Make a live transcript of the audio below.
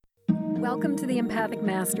Welcome to the Empathic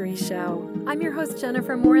Mastery Show. I'm your host,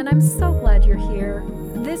 Jennifer Moore, and I'm so glad you're here.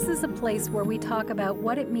 This is a place where we talk about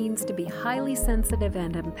what it means to be highly sensitive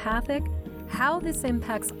and empathic, how this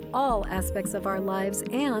impacts all aspects of our lives,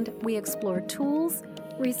 and we explore tools,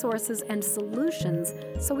 resources, and solutions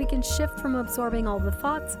so we can shift from absorbing all the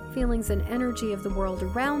thoughts, feelings, and energy of the world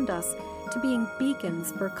around us to being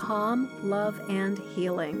beacons for calm, love, and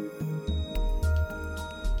healing.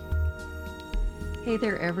 Hey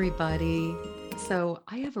there, everybody. So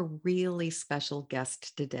I have a really special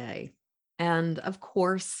guest today. And of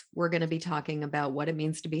course, we're going to be talking about what it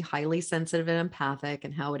means to be highly sensitive and empathic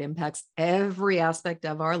and how it impacts every aspect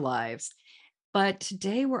of our lives. But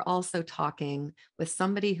today we're also talking with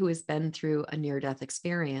somebody who has been through a near-death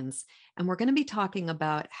experience. And we're going to be talking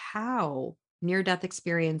about how near-death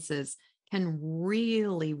experiences can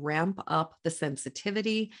really ramp up the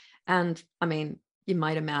sensitivity. And you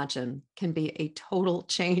might imagine, can be a total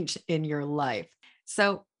change in your life.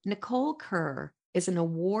 So, Nicole Kerr is an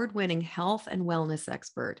award-winning health and wellness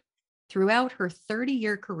expert. Throughout her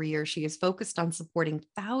 30-year career, she is focused on supporting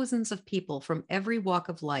thousands of people from every walk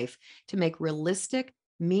of life to make realistic,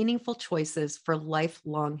 meaningful choices for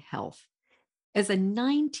lifelong health. As a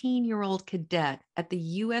 19-year-old cadet at the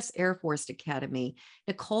U.S. Air Force Academy,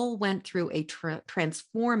 Nicole went through a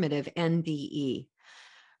transformative NDE.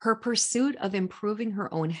 Her pursuit of improving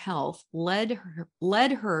her own health led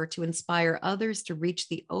her to inspire others to reach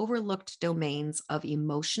the overlooked domains of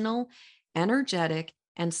emotional, energetic,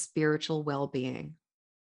 and spiritual well-being.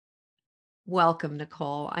 Welcome,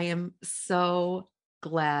 Nicole. I am so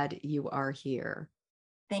glad you are here.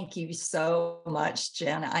 Thank you so much,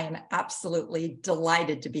 Jen. I am absolutely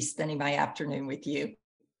delighted to be spending my afternoon with you.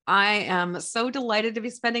 I am so delighted to be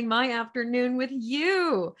spending my afternoon with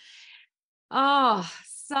you.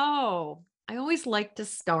 So I always like to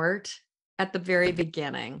start at the very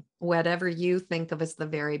beginning, whatever you think of as the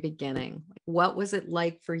very beginning. What was it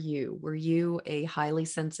like for you? Were you a highly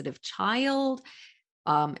sensitive child?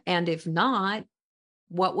 And if not,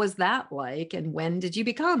 what was that like? And when did you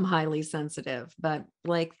become highly sensitive? But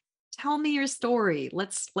tell me your story.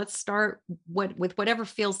 Let's start with whatever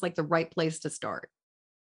feels like the right place to start.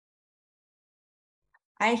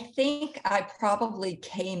 I think I probably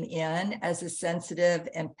came in as a sensitive,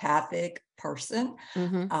 empathic person.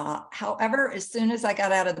 Mm-hmm. However, as soon as I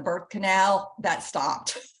got out of the birth canal, that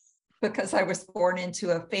stopped because I was born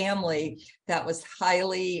into a family that was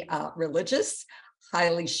highly religious,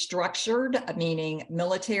 highly structured, meaning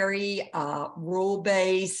military,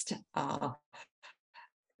 rule-based.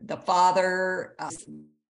 The father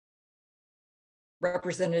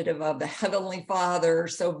representative of the Heavenly Father.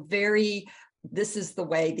 So this is the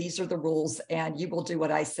way, these are the rules, and you will do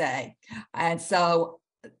what I say. And so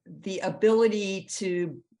the ability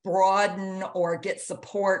to broaden or get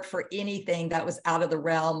support for anything that was out of the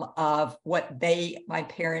realm of what my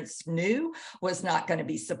parents knew was not going to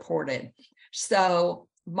be supported. So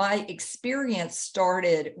my experience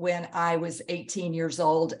started when I was 18 years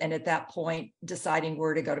old, and at that point deciding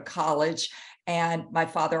where to go to college. And my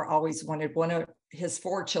father always wanted one of his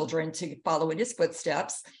 4 children to follow in his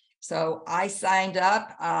footsteps. So I signed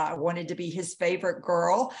up. I wanted to be his favorite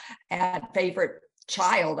girl and favorite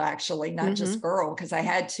child, actually, not just girl, because I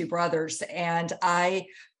had 2 brothers. And I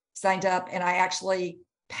signed up, and I actually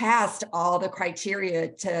passed all the criteria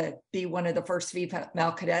to be one of the first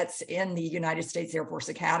female cadets in the United States Air Force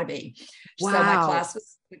Academy. Wow. So my class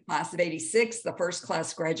was the class of 86. The first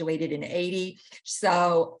class graduated in 80.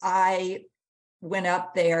 So I went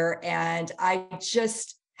up there, and I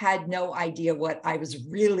just had no idea what I was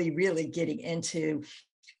really, really getting into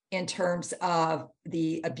in terms of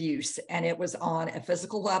the abuse. And it was on a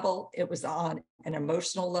physical level, it was on an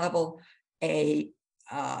emotional level, a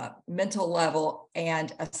mental level,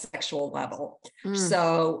 and a sexual level.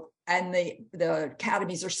 So, and the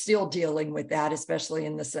academies are still dealing with that, especially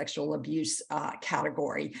in the sexual abuse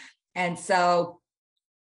category. And so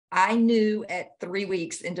I knew at 3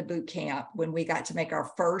 weeks into boot camp, when we got to make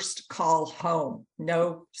our first call home,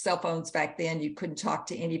 no cell phones back then, you couldn't talk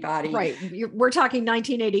to anybody. Right. We're talking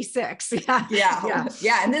 1986.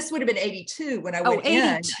 Yeah. And this would have been 82 when I went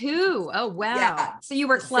in. 82. Oh, wow. Yeah. So you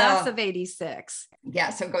were class of 86. Yeah.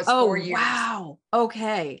 So it goes 4 years. Wow.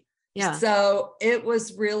 Okay. Yeah. So it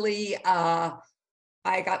was really,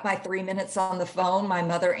 I got my 3 minutes on the phone. My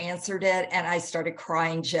mother answered it, and I started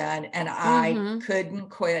crying, Jen, and I couldn't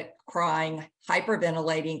quit crying,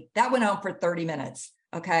 hyperventilating. That went on for 30 minutes.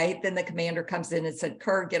 Okay. Then the commander comes in and said,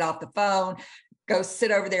 Kerr, get off the phone, go sit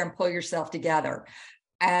over there and pull yourself together.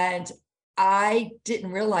 And I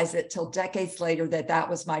didn't realize it till decades later that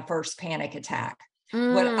was my first panic attack.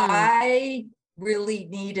 What I really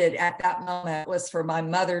needed at that moment was for my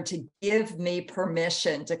mother to give me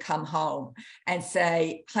permission to come home and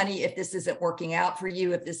say, honey, if this isn't working out for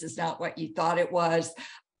you, if this is not what you thought it was,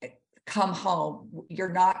 come home.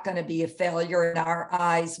 You're not going to be a failure in our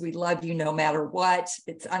eyes. We love you no matter what.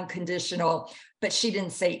 It's unconditional. But she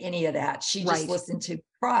didn't say any of that. She just listened to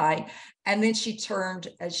cry. And then she turned,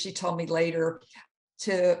 as she told me later,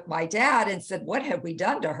 to my dad and said, what have we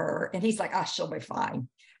done to her? And he's like, oh, she'll be fine.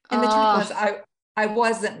 And the truth was, I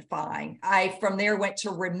wasn't fine. I from there went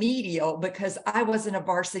to remedial because I wasn't a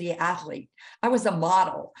varsity athlete. I was a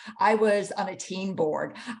model. I was on a team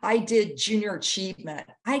board. I did junior achievement.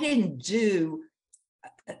 I didn't do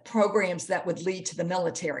programs that would lead to the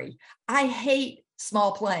military. I hate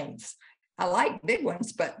small planes. I like big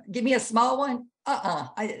ones, but give me a small one.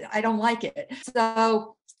 I don't like it.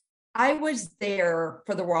 So I was there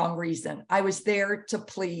for the wrong reason. I was there to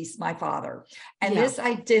please my father. And this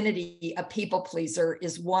identity of people pleaser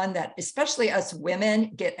is one that especially us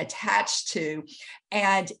women get attached to.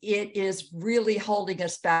 And it is really holding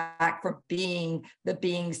us back from being the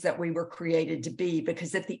beings that we were created to be.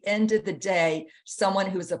 Because at the end of the day, someone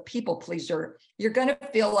who's a people pleaser, you're going to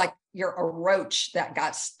feel like you're a roach that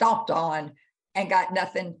got stomped on and got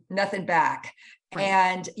nothing back. Right.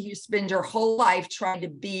 And you spend your whole life trying to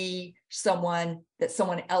be someone that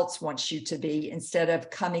someone else wants you to be instead of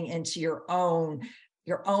coming into your own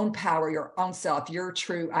power, your own self, your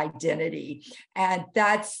true identity. And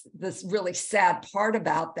that's this really sad part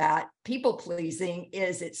about that. People pleasing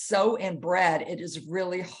is it's so inbred. It is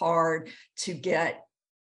really hard to get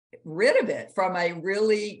rid of it from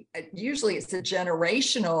usually it's a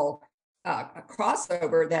generational a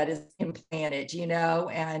crossover that is implanted,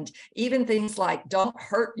 and even things like don't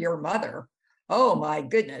hurt your mother. Oh my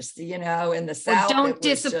goodness, in the South. Or don't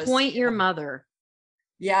disappoint your mother.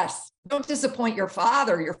 Yes. Don't disappoint your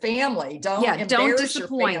father, your family. Don't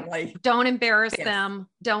disappoint your family. Don't embarrass them.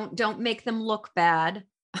 Don't make them look bad.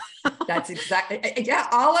 That's exactly,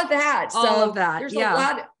 all of that. All of that.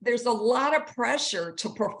 There's a lot of pressure to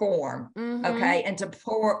perform, okay, and to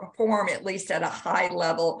perform at least at a high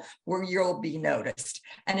level where you'll be noticed.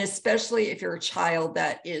 And especially if you're a child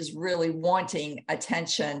that is really wanting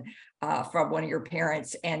attention from one of your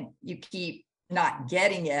parents and you keep not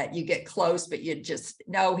getting it, you get close, but you just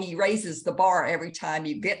know he raises the bar every time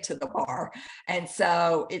you get to the bar. And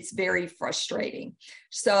so it's very frustrating.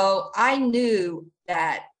 So I knew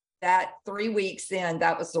that 3 weeks in,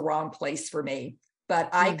 that was the wrong place for me, but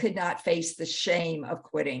I could not face the shame of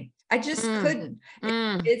quitting. I just couldn't.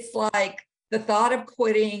 It's like the thought of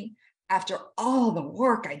quitting after all the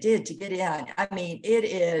work I did to get in. I mean, it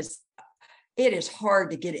is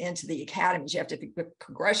hard to get into the academies. You have to do a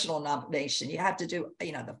congressional nomination. You have to do,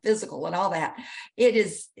 the physical and all that.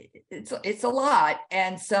 It's a lot.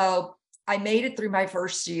 And so I made it through my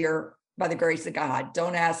first year by the grace of God.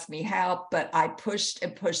 Don't ask me how, but I pushed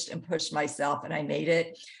and pushed and pushed myself and I made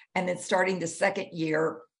it. And then starting the second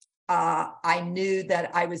year, I knew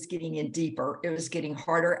that I was getting in deeper. It was getting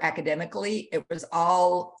harder academically. It was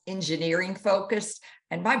all engineering focused.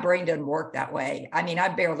 And my brain doesn't work that way. I mean, I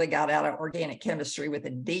barely got out of organic chemistry with a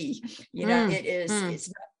D. It's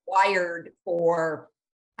not wired for,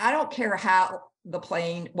 I don't care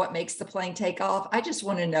what makes the plane take off. I just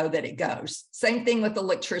want to know that it goes. Same thing with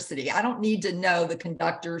electricity. I don't need to know the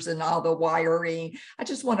conductors and all the wiring. I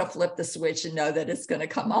just want to flip the switch and know that it's going to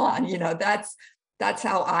come on. That's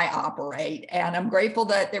how I operate. And I'm grateful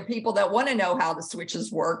that there are people that want to know how the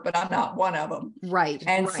switches work, but I'm not one of them. Right.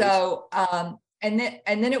 And so, and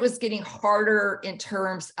then it was getting harder in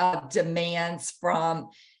terms of demands from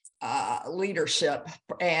leadership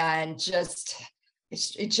and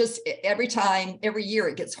every year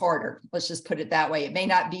it gets harder. Let's just put it that way. It may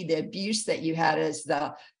not be the abuse that you had as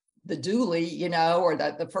the dually, or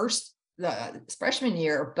the freshman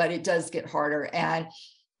year, but it does get harder. And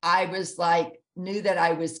I was knew that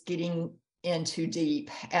I was getting in too deep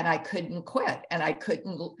and I couldn't quit. And I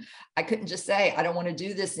couldn't just say, I don't want to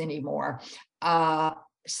do this anymore.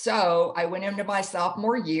 So I went into my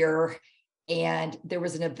sophomore year and there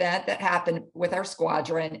was an event that happened with our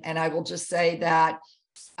squadron. And I will just say that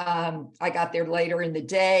I got there later in the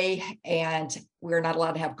day and we're not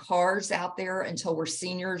allowed to have cars out there until we're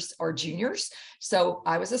seniors or juniors. So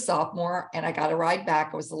I was a sophomore and I got a ride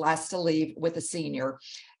back. I was the last to leave with a senior.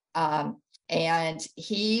 And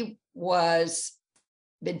he was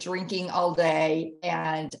been drinking all day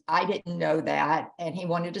and I didn't know that. And he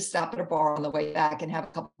wanted to stop at a bar on the way back and have a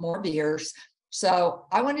couple more beers. So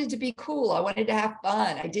I wanted to be cool. I wanted to have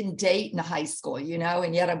fun. I didn't date in high school,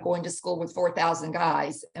 and yet I'm going to school with 4,000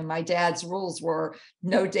 guys. And my dad's rules were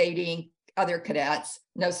no dating, other cadets,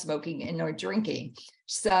 no smoking and no drinking.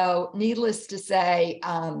 So needless to say,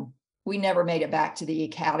 we never made it back to the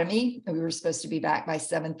academy. We were supposed to be back by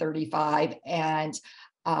 7:35, and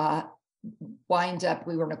wind up,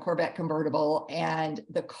 we were in a Corvette convertible, and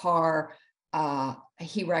the car,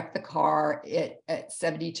 he wrecked the car at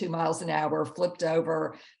 72 miles an hour, flipped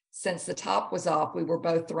over. Since the top was off, we were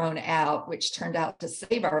both thrown out, which turned out to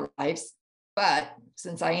save our lives. But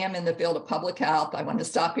since I am in the field of public health, I want to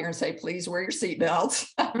stop here and say, please wear your seatbelts.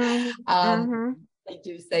 They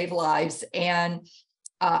do save lives. And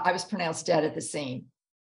I was pronounced dead at the scene.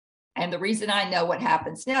 And the reason I know what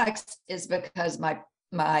happens next is because my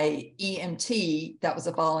EMT, that was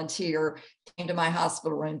a volunteer, came to my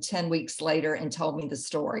hospital room 10 weeks later and told me the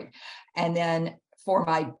story. And then for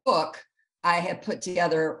my book, I had put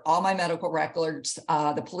together all my medical records,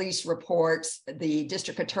 the police reports, the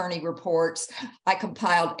district attorney reports. I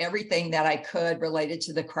compiled everything that I could related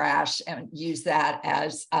to the crash and used that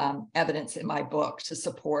as evidence in my book to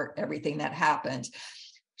support everything that happened.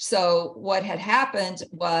 So what had happened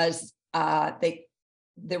was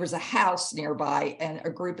there was a house nearby, and a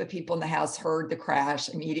group of people in the house heard the crash,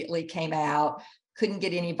 immediately came out, couldn't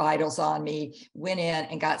get any vitals on me, went in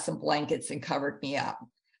and got some blankets and covered me up.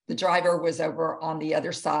 The driver was over on the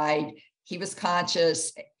other side. He was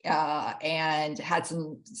conscious and had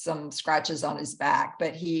some scratches on his back,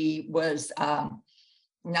 but he was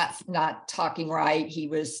not talking right. He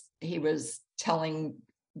was telling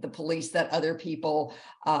the police that other people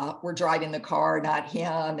were driving the car, not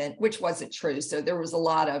him, and which wasn't true. So there was a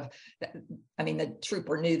lot of, the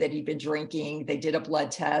trooper knew that he'd been drinking. They did a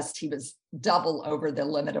blood test. He was double over the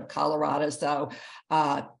limit of Colorado. So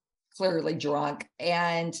clearly drunk.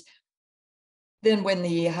 And then when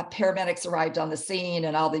the paramedics arrived on the scene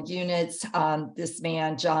and all the units, this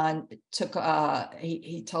man, John, took,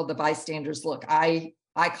 he told the bystanders, look, I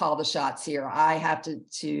call the shots here. I have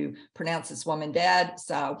to pronounce this woman dead.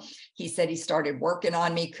 So he said he started working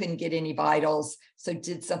on me, couldn't get any vitals. So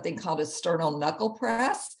did something called a sternal knuckle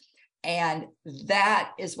press. And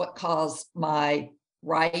that is what caused my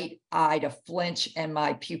right eye to flinch and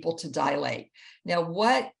my pupil to dilate. Now,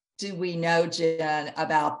 what do we know, Jen,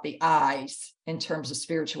 about the eyes in terms of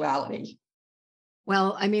spirituality?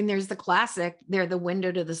 Well, there's the classic, they're the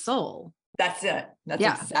window to the soul. That's it.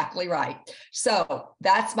 That's exactly right. So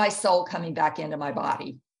that's my soul coming back into my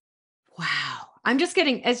body. Wow. I'm just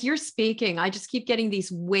getting, as you're speaking, I just keep getting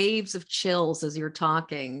these waves of chills as you're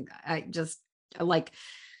talking. I just like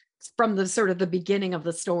from the sort of the beginning of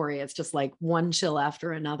the story, it's just like one chill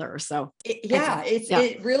after another. So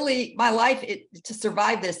it really, my life to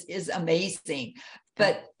survive this is amazing,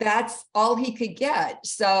 but that's all he could get.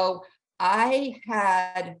 So I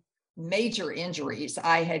had major injuries.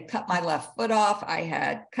 I had cut my left foot off. I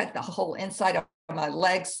had cut the whole inside of my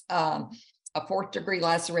legs, a 4th degree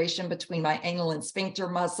laceration between my anal and sphincter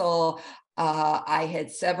muscle. I had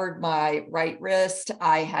severed my right wrist.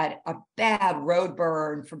 I had a bad road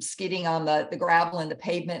burn from skidding on the gravel and the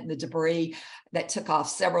pavement and the debris that took off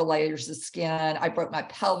several layers of skin. I broke my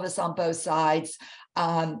pelvis on both sides.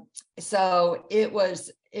 So it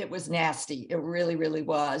was nasty. It really, really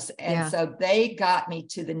was. And so they got me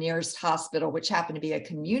to the nearest hospital, which happened to be a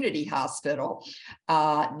community hospital,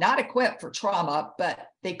 not equipped for trauma, but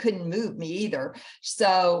they couldn't move me either.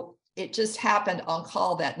 So it just happened on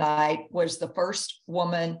call that night was the first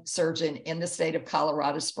woman surgeon in the state of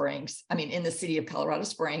Colorado Springs. In the city of Colorado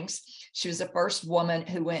Springs. She was the first woman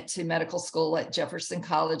who went to medical school at Jefferson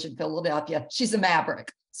College in Philadelphia. She's a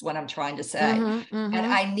maverick. Is what I'm trying to say. And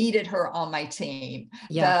I needed her on my team.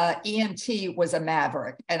 The EMT was a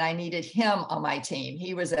maverick, and I needed him on my team.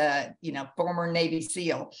 He was a former Navy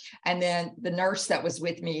SEAL. And then the nurse that was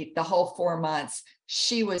with me the whole 4 months,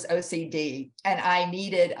 she was OCD, and I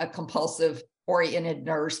needed a compulsive oriented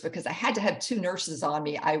nurse because I had to have 2 nurses on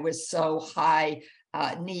me. I was so high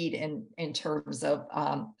need in terms of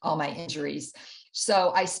all my injuries.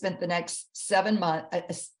 So I spent the next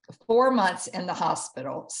 4 months in the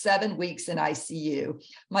hospital, 7 weeks in ICU.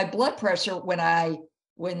 My blood pressure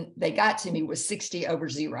when they got to me was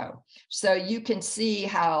 60/0. So you can see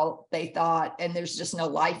how they thought, and there's just no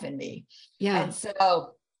life in me. Yeah. And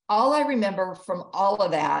so all I remember from all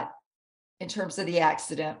of that in terms of the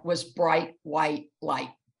accident was bright white light.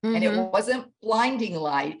 And it wasn't blinding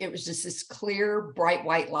light. It was just this clear, bright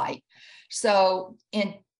white light. So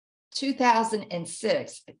in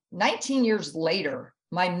 2006, 19 years later,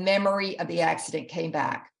 my memory of the accident came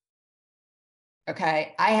back.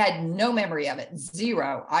 Okay. I had no memory of it,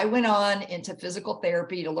 0. I went on into physical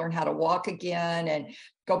therapy to learn how to walk again and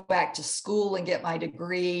go back to school and get my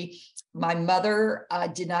degree. My mother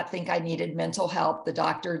did not think I needed mental help. The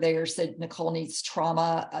doctor there said Nicole needs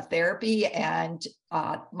trauma therapy. And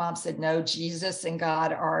mom said, no, Jesus and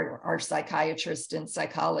God are our psychiatrist and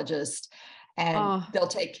psychologist, and they'll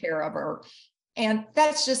take care of her. And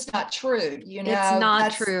that's just not true. You know, it's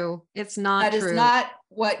not true. It's not that true. is not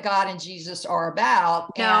what God and Jesus are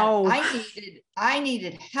about. No. And I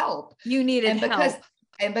needed help. You needed help.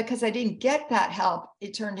 And because I didn't get that help,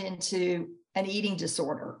 it turned into an eating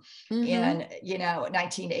disorder. In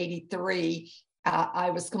 1983, I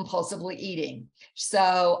was compulsively eating.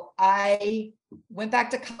 So I went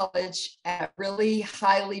back to college at a really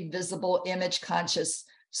highly visible, image conscious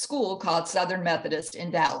school called Southern Methodist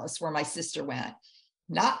in Dallas, where my sister went.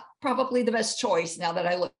 Not probably the best choice now that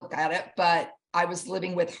I look at it, but I was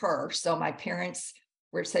living with her. So my parents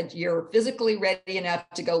said, you're physically ready enough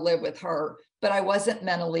to go live with her, but I wasn't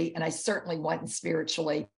mentally, and I certainly wasn't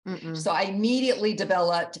spiritually. So I immediately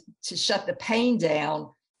developed to shut the pain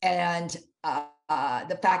down. And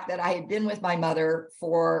the fact that I had been with my mother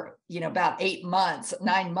for, about 9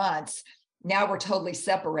 months, now we're totally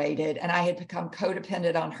separated, and I had become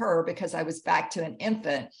codependent on her because I was back to an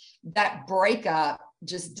infant. That breakup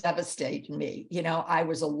just devastated me. I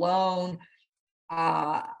was alone.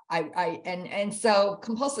 And so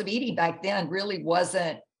compulsive eating back then really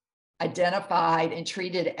wasn't identified and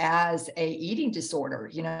treated as a eating disorder.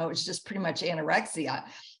 It was just pretty much anorexia.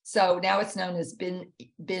 So now it's known as binge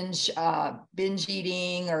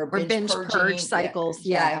eating or binge purge cycles.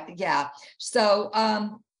 Yeah. So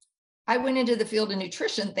I went into the field of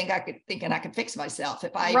nutrition thinking I could fix myself.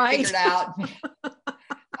 If I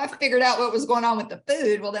figured out what was going on with the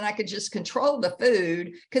food, well, then I could just control the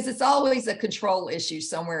food, because it's always a control issue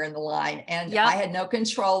somewhere in the line. And I had no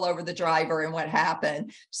control over the driver and what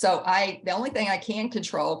happened. So the only thing I can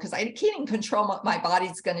control, because I can't even control what my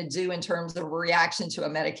body's going to do in terms of a reaction to a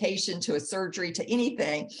medication, to a surgery, to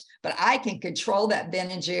anything, but I can control that Ben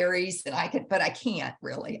and Jerry's, but I can't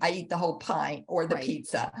really. I eat the whole pint or the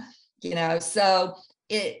pizza, so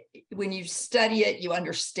when you study it, you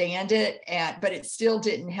understand it, but it still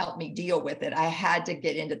didn't help me deal with it. I had to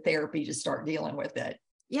get into therapy to start dealing with it.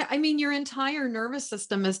 Yeah. I mean, your entire nervous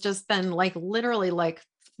system has just been literally like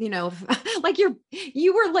you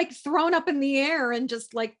were like thrown up in the air and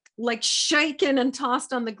just like shaken and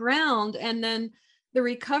tossed on the ground. And then the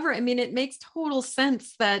recovery, I mean, it makes total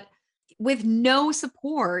sense that with no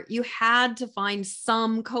support, you had to find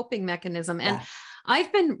some coping mechanism. And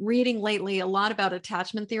I've been reading lately a lot about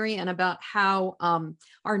attachment theory and about how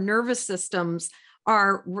our nervous systems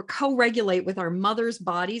co-regulate with our mother's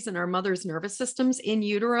bodies and our mother's nervous systems in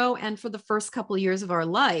utero and for the first couple of years of our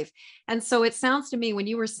life. And so it sounds to me, when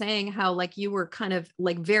you were saying how you were kind of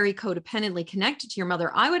very codependently connected to your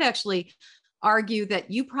mother, I would actually argue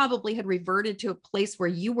that you probably had reverted to a place where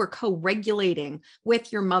you were co-regulating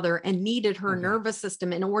with your mother and needed her nervous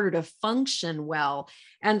system in order to function well.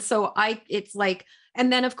 And so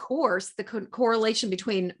and then of course the correlation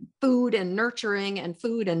between food and nurturing and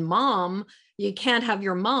food and mom, you can't have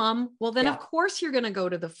your mom. Well, then of course you're going to go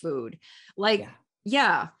to the food.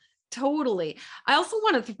 Totally. I also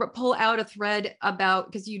want to pull out a thread about,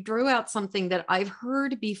 because you drew out something that I've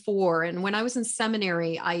heard before. And when I was in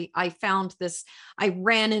seminary, I found this, I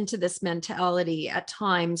ran into this mentality at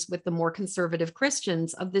times with the more conservative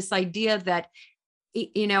Christians of this idea that,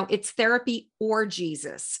 it's therapy or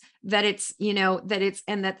Jesus, that it's,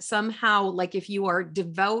 and that somehow, if you are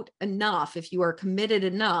devout enough, if you are committed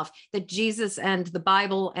enough, that Jesus and the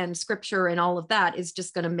Bible and scripture and all of that is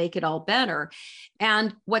just going to make it all better.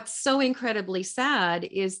 And what's so incredibly sad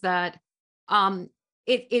is that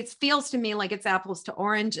it feels to me like it's apples to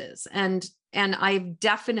oranges. And I've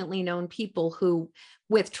definitely known people who,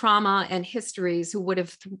 with trauma and histories, who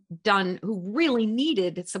who really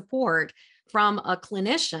needed support from a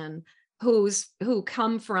clinician who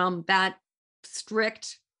come from that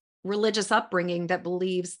strict religious upbringing that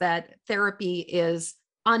believes that therapy is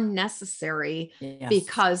unnecessary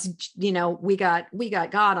because, we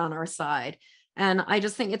got God on our side. And I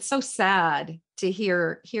just think it's so sad to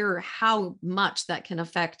hear how much that can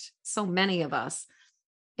affect so many of us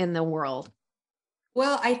in the world.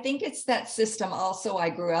 Well, I think it's that system also I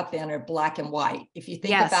grew up in, are black and white. If you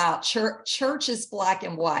think about church is black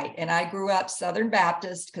and white. And I grew up Southern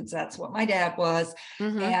Baptist because that's what my dad was,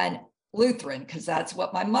 and Lutheran because that's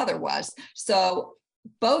what my mother was. So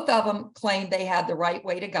both of them claimed they had the right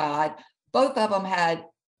way to God. Both of them had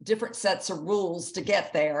different sets of rules to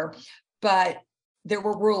get there. But there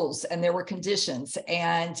were rules and there were conditions.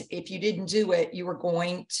 And if you didn't do it, you were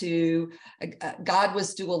going to, God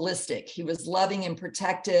was dualistic. He was loving and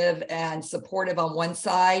protective and supportive on one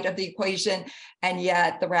side of the equation. And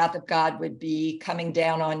yet the wrath of God would be coming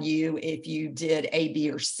down on you if you did A,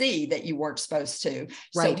 B, or C that you weren't supposed to.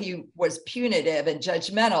 Right. So he was punitive and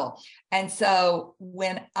judgmental. And so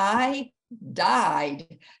when I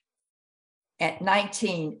died, at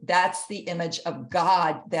 19, that's the image of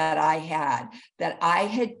God that I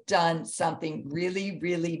had done something really,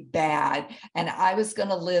 really bad. And I was going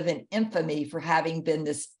to live in infamy for having been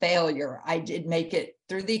this failure. I did make it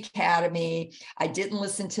through the academy. I didn't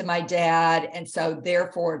listen to my dad. And so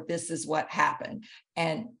therefore, this is what happened.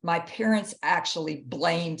 And my parents actually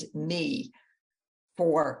blamed me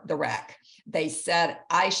for the wreck. They said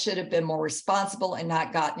I should have been more responsible and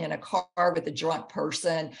not gotten in a car with a drunk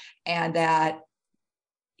person. And that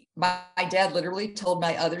my dad literally told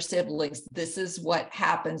my other siblings, this is what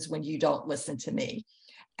happens when you don't listen to me.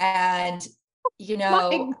 And, you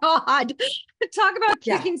know, My God, talk about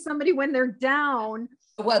kicking somebody when they're down.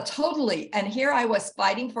 Well, totally. And here I was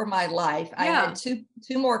fighting for my life. I had two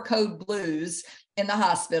more code blues in the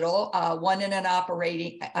hospital, one in an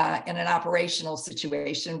operational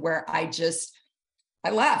situation where I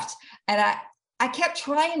left. And I kept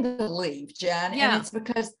trying to leave, Jen. And it's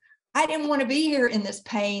because I didn't want to be here in this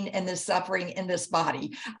pain and this suffering in this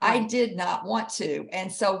body. Right. I did not want to.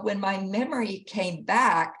 And so when my memory came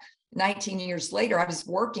back 19 years later, I was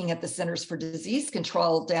working at the Centers for Disease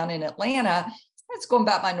Control down in Atlanta. I was going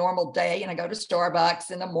about my normal day, and I go to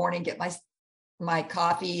Starbucks in the morning, get my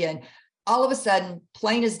coffee, and all of a sudden,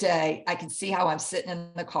 plain as day, I can see how I'm sitting in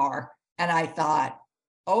the car. And I thought,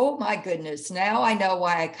 oh my goodness, now I know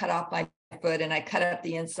why I cut off my foot and I cut up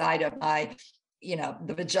the inside of my,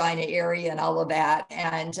 the vagina area and all of that.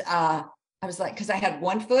 And I was like, because I had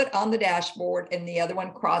one foot on the dashboard and the other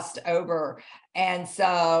one crossed over. And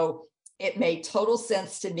so it made total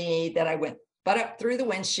sense to me that I went butt up through the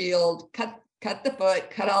windshield, cut the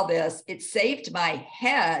foot, cut all this. It saved my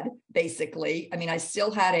head, basically. I mean, I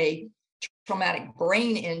still had a traumatic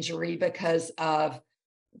brain injury because of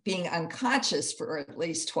being unconscious for at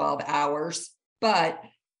least 12 hours, and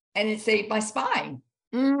it saved my spine.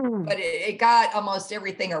 But it got almost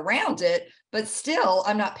everything around it, but still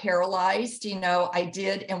I'm not paralyzed. I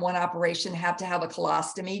did in one operation have to have a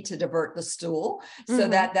colostomy to divert the stool so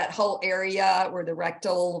that whole area where the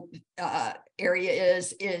rectal area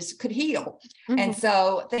is could heal. And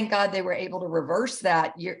so thank God they were able to reverse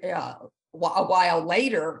that a while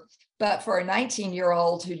later. But for a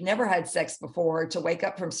 19-year-old who'd never had sex before to wake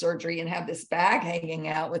up from surgery and have this bag hanging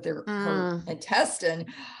out with her intestine,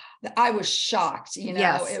 I was shocked.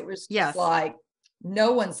 It was just like,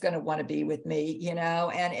 no one's going to want to be with me,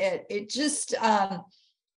 and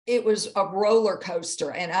it was a roller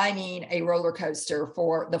coaster. And I mean, a roller coaster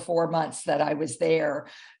for the 4 months that I was there.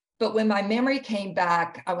 But when my memory came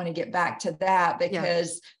back, I want to get back to that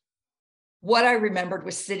because what I remembered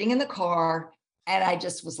was sitting in the car. And I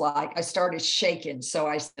just was like, I started shaking. So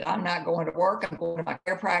I said, I'm not going to work. I'm going to my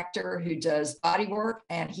chiropractor who does body work.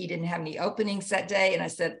 And he didn't have any openings that day. And I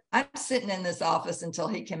said, I'm sitting in this office until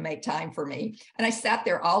he can make time for me. And I sat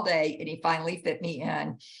there all day and he finally fit me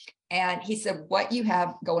in. And he said, what you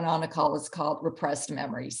have going on, Nicole, is called repressed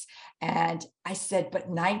memories. And I said, but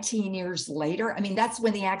 19 years later, I mean, that's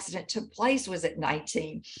when the accident took place, was at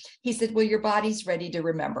 19. He said, well, your body's ready to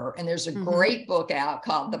remember. And there's a great book out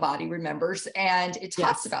called The Body Remembers. And it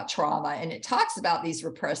talks about trauma and it talks about these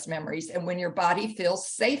repressed memories. And when your body feels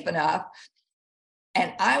safe enough,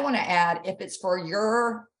 and I want to add, if it's for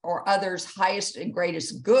your or others' highest and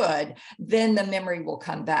greatest good, then the memory will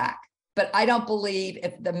come back. But I don't believe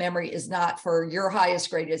if the memory is not for your highest,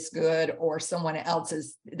 greatest good or someone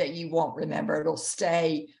else's that you won't remember, it'll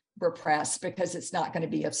stay repressed because it's not going to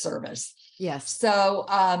be of service. Yes. So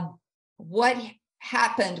what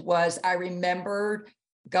happened was I remembered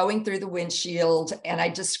going through the windshield, and I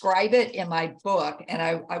describe it in my book, and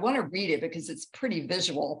I want to read it because it's pretty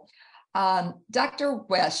visual. Dr.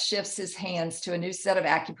 West shifts his hands to a new set of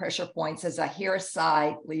acupressure points as I hear a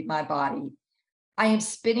sigh leave my body. I am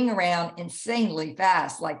spinning around insanely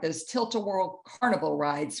fast, like those tilt-a-whirl carnival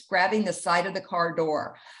rides, grabbing the side of the car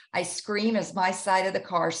door. I scream as my side of the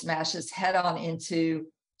car smashes head-on into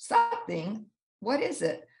something. What is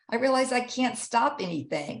it? I realize I can't stop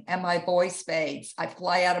anything, and my voice fades. I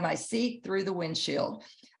fly out of my seat through the windshield.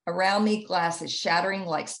 Around me, glass is shattering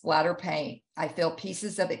like splatter paint. I feel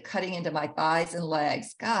pieces of it cutting into my thighs and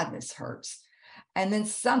legs. God, this hurts. And then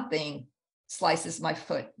something slices my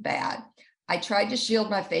foot bad. I tried to shield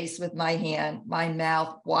my face with my hand, my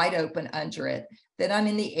mouth wide open under it. Then I'm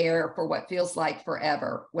in the air for what feels like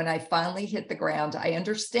forever. When I finally hit the ground, I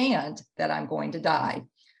understand that I'm going to die.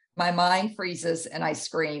 My mind freezes and I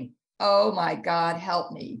scream, oh my God,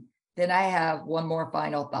 help me. Then I have one more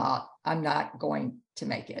final thought. I'm not going to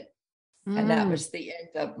make it. And that was the end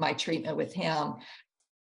of my treatment with him.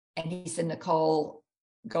 And he said, Nicole,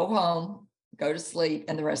 go home, go to sleep,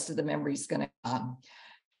 and the rest of the memory is going to come.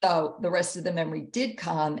 So the rest of the memory did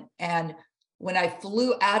come. And when I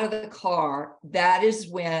flew out of the car, that is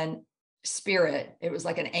when spirit, it was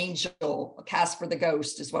like an angel, Casper the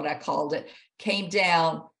Ghost is what I called it, came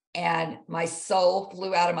down and my soul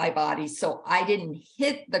flew out of my body. So I didn't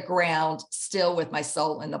hit the ground still with my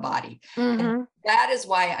soul in the body. And that is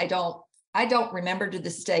why I don't remember to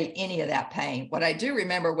this day any of that pain. What I do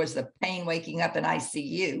remember was the pain waking up in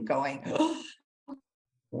ICU going, oh,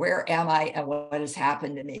 where am I and what has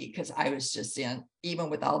happened to me? Because I was just even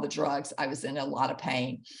with all the drugs, I was in a lot of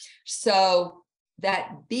pain. So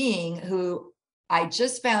that being who I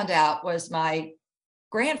just found out was my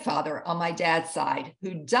grandfather on my dad's side,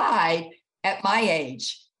 who died at my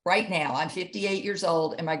age. Right now, I'm 58 years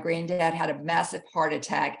old, and my granddad had a massive heart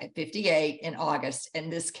attack at 58 in August.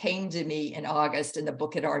 And this came to me in August, and the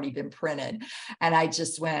book had already been printed. And I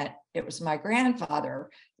just went, it was my grandfather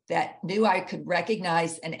that knew I could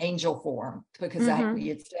recognize an angel form because we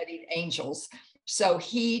had studied angels. So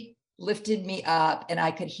he lifted me up, and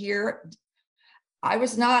I could hear, I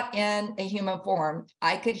was not in a human form.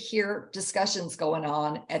 I could hear discussions going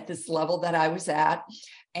on at this level that I was at.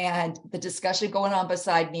 And the discussion going on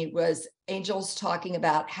beside me was angels talking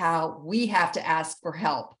about how we have to ask for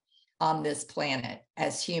help on this planet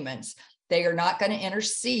as humans. They are not going to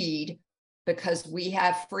intercede because we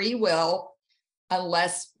have free will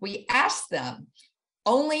unless we ask them.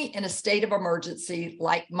 Only in a state of emergency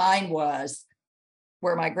like mine was,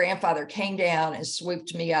 where my grandfather came down and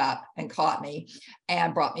swooped me up and caught me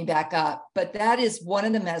and brought me back up. But that is one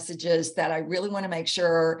of the messages that I really want to make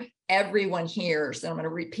sure everyone hears. And I'm going to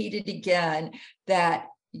repeat it again, that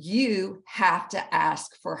you have to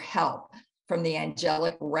ask for help from the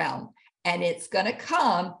angelic realm. And it's going to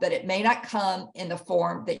come, but it may not come in the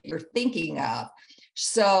form that you're thinking of.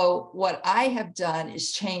 So what I have done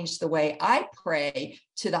is change the way I pray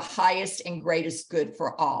to the highest and greatest good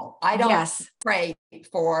for all. I don't pray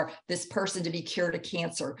for this person to be cured of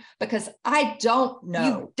cancer because I don't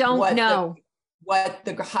know what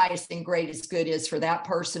the highest and greatest good is for that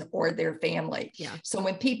person or their family. Yeah. So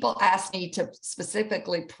when people ask me to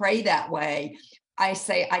specifically pray that way, I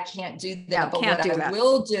say I can't do that. But what I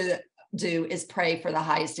will do is pray for the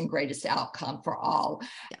highest and greatest outcome for all.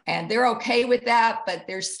 Yeah. And they're okay with that, but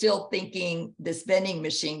they're still thinking this vending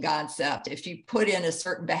machine concept. If you put in a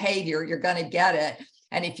certain behavior, you're going to get it.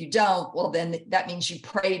 And if you don't, well, then that means you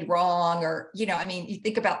prayed wrong, or, you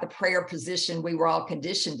think about the prayer position we were all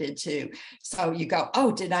conditioned into. So you go,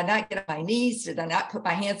 oh, did I not get on my knees? Did I not put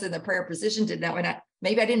my hands in the prayer position?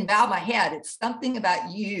 Maybe I didn't bow my head. It's something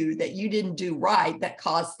about you that you didn't do right that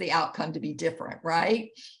caused the outcome to be different, right?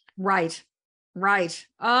 Right.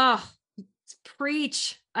 Oh,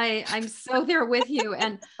 preach. I'm so there with you.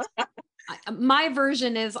 And my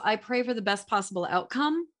version is I pray for the best possible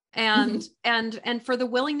outcome and for the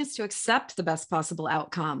willingness to accept the best possible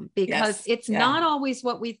outcome, because it's not always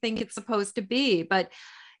what we think it's supposed to be, but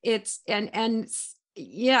it's, it's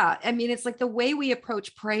like the way we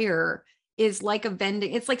approach prayer is like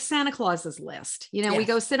it's like Santa Claus's list. We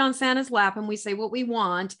go sit on Santa's lap and we say what we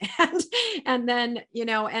want. And then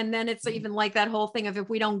it's even like that whole thing of, if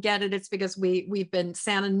we don't get it, it's because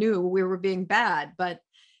Santa knew we were being bad, but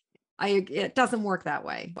it doesn't work that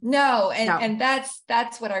way. No. And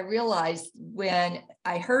that's what I realized when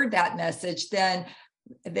I heard that message. Then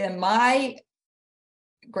my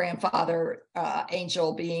grandfather,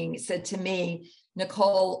 angel being, said to me,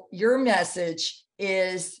 Nicole, your message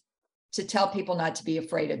is to tell people not to be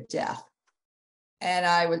afraid of death. And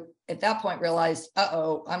I would, at that point, realize,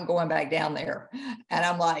 I'm going back down there. And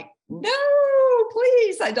I'm like, no,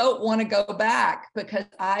 please, I don't want to go back, because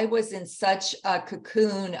I was in such a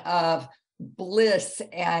cocoon of bliss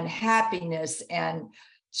and happiness, and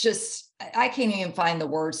just, I can't even find the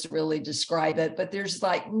words to really describe it, but there's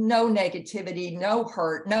like no negativity, no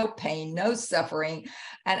hurt, no pain, no suffering.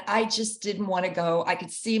 And I just didn't want to go. I could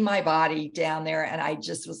see my body down there, and I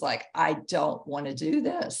just was like, I don't want to do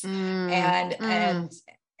this. And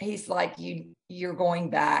he's like, you're going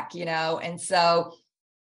back, and so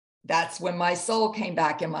that's when my soul came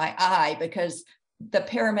back in my eye, because the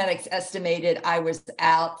paramedics estimated I was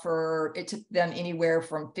out it took them anywhere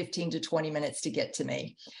from 15 to 20 minutes to get to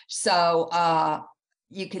me. So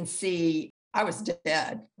you can see I was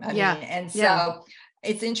dead. I Yeah. mean, and Yeah. so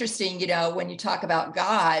it's interesting, when you talk about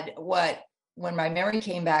God, when my memory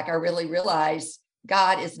came back, I really realized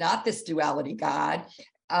God is not this duality God.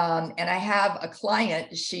 And I have a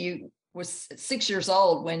client, she was 6 years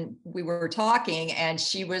old when we were talking, and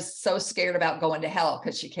she was so scared about going to hell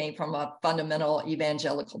because she came from a fundamental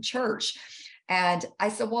evangelical church. And I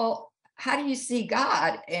said, well, how do you see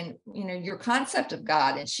God and, your concept of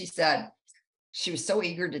God? And she was so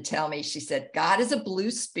eager to tell me, she said, God is a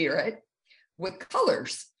blue spirit with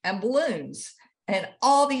colors and balloons and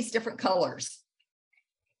all these different colors.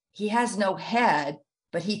 He has no head,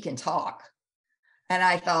 but he can talk. And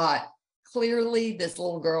I thought, clearly this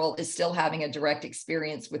little girl is still having a direct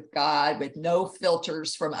experience with God with no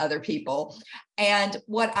filters from other people. And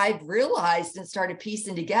what I've realized and started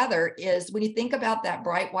piecing together is when you think about that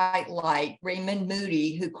bright white light, Raymond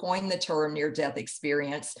Moody, who coined the term near-death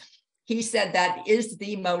experience, he said that is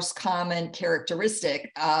the most common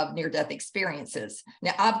characteristic of near-death experiences.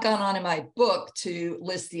 Now, I've gone on in my book to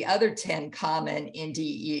list the other 10 common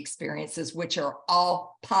NDE experiences, which are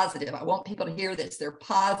all positive. I want people to hear this. They're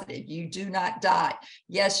positive. You do not die.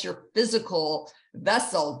 Yes, your physical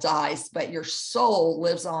vessel dies, but your soul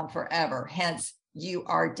lives on forever. Hence, you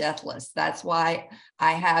are deathless. That's why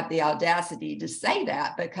I have the audacity to say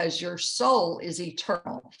that, because your soul is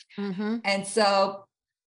eternal. Mm-hmm. And so,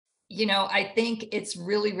 I think it's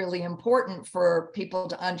really, really important for people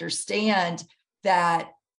to understand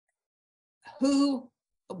that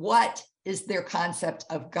what is their concept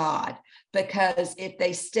of God? Because if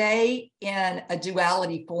they stay in a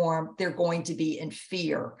duality form, they're going to be in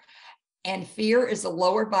fear. And fear is a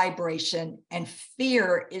lower vibration, and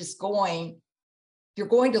fear is you're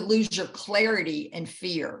going to lose your clarity in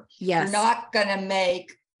fear. Yes. You're not going to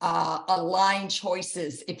make aligned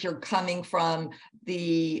choices if you're coming from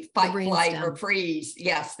the fight, flight, or freeze.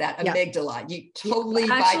 Yes, that amygdala. You totally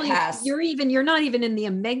bypass. You're not even in the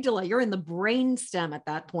amygdala. You're in the brainstem at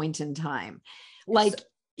that point in time. Like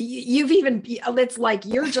it's like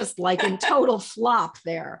you're just like in total flop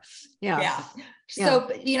there. Yeah. So,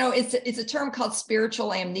 it's a term called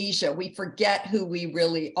spiritual amnesia. We forget who we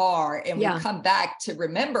really are, and we come back to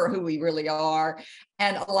remember who we really are.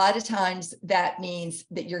 And a lot of times that means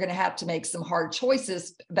that you're going to have to make some hard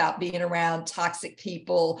choices about being around toxic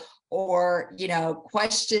people, or,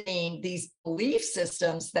 questioning these belief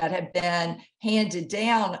systems that have been handed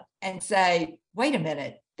down, and say, wait a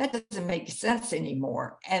minute, that doesn't make sense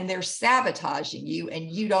anymore. And they're sabotaging you,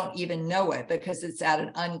 and you don't even know it because it's at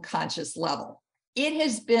an unconscious level. It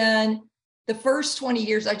has been the first 20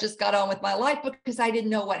 years I just got on with my life because I didn't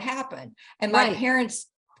know what happened. And my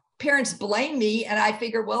parents blame me, and I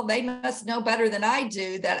figure, well, they must know better than I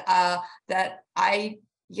do that I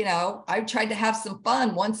tried to have some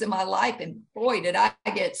fun once in my life, and boy, did I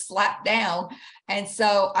get slapped down. And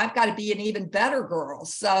so I've got to be an even better girl.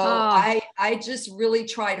 So I just really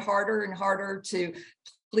tried harder and harder to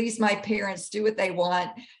please my parents, do what they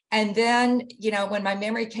want. And then, when my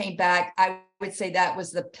memory came back, I would say that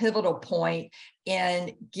was the pivotal point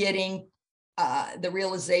in getting the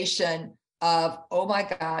realization of, oh my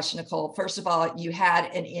gosh, Nicole, first of all, you had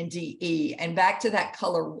an NDE. And back to that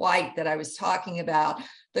color white that I was talking about,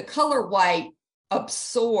 the color white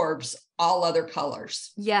absorbs all other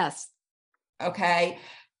colors. Yes. Okay.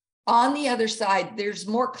 On the other side, there's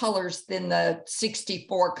more colors than the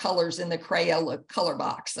 64 colors in the Crayola color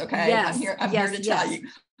box. Okay. Yes. I'm here to tell you.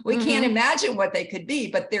 We can't imagine what they could be,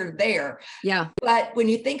 but they're there. Yeah. But when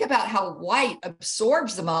you think about how white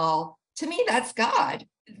absorbs them all, to me, that's God.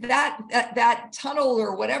 That tunnel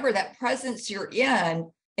or whatever, that presence you're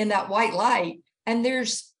in that white light, and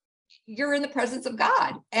you're in the presence of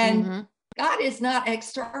God, and God is not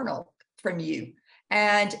external from you.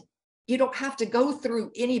 And you don't have to go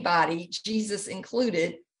through anybody, Jesus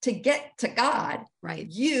included, to get to God. Right.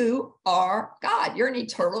 You are God. You're an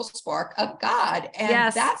eternal spark of God.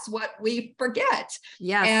 And that's what we forget.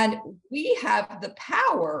 Yes. And we have the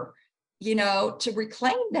power, to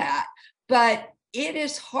reclaim that. But it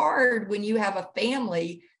is hard when you have a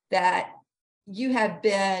family that you have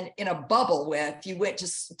been in a bubble with. You went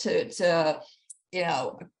to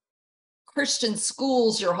Christian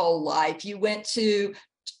schools your whole life. You went to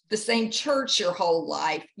the same church your whole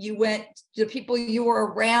life. The people you were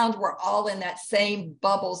around were all in that same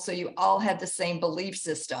bubble. So you all had the same belief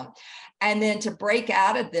system. And then to break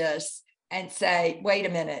out of this and say, wait a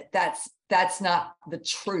minute, that's not the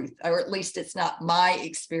truth, or at least it's not my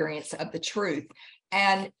experience of the truth.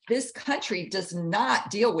 And this country does not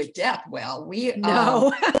deal with death well.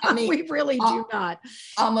 No, I mean, we really do not.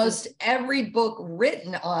 Almost every book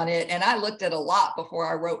written on it, and I looked at a lot before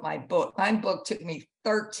I wrote my book. My book took me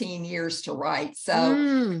 13 years to write. So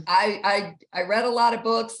I read a lot of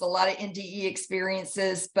books, a lot of NDE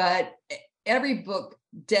experiences, but every book,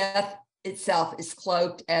 death itself is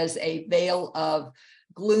cloaked as a veil of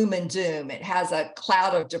gloom and doom. It has a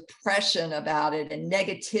cloud of depression about it and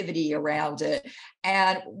negativity around it.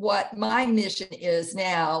 And what my mission is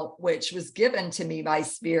now, which was given to me by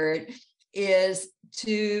Spirit, is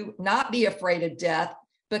to not be afraid of death,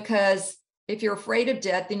 because if you're afraid of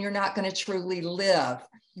death, then you're not going to truly live.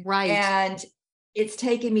 Right. And it's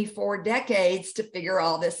taken me 4 decades to figure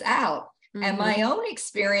all this out. And my own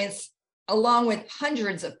experience, along with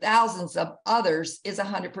hundreds of thousands of others, is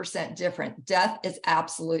 100% different. Death is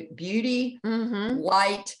absolute beauty,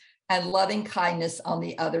 light, and loving kindness on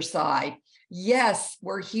the other side. Yes,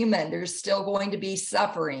 we're human. There's still going to be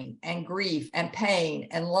suffering and grief and pain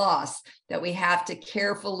and loss that we have to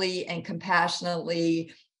carefully and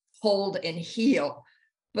compassionately hold and heal.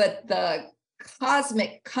 But the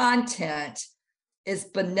cosmic content is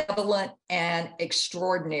benevolent and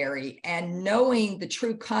extraordinary. And knowing the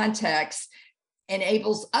true context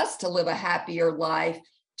enables us to live a happier life,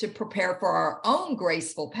 to prepare for our own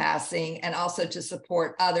graceful passing, and also to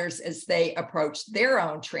support others as they approach their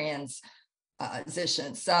own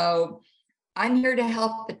transition. So I'm here to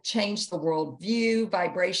help change the worldview,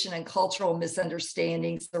 vibration, and cultural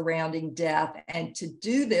misunderstandings surrounding death. And to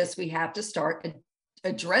do this, we have to start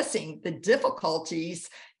addressing the difficulties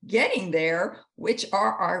getting there, which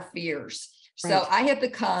are our fears. Right. So I have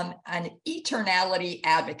become an eternality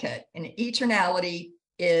advocate, and eternality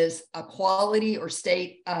is a quality or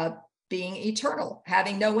state of being eternal,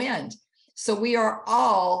 having no end. So we are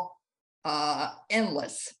all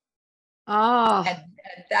endless. And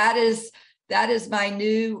that is my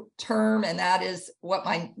new term, and that is what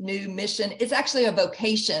my new mission is. Actually a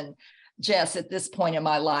vocation, Jess, at this point in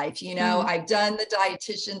my life. You know, I've done the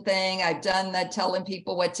dietitian thing. I've done the telling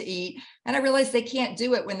people what to eat. And I realize they can't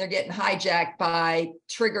do it when they're getting hijacked by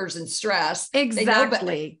triggers and stress.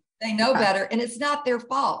 Exactly. They know better. And it's not their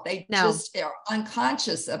fault. They just are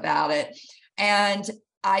unconscious about it. And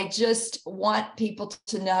I just want people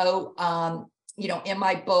to know, you know, in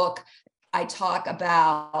my book, I talk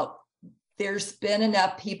about there's been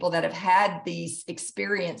enough people that have had these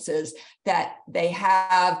experiences that they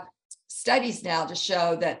have studies now to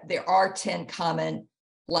show that there are 10 common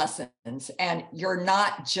lessons, and you're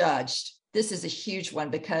not judged. This is a huge one,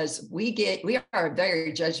 because we are a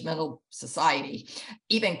very judgmental society,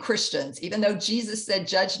 even Christians. Even though Jesus said,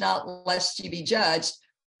 judge not lest you be judged,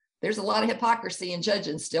 there's a lot of hypocrisy and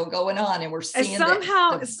judging still going on. And we're seeing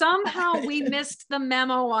somehow we missed the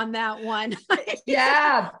memo on that one.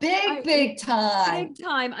 Yeah, big time. Big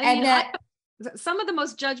time. I mean, some of the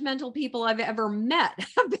most judgmental people I've ever met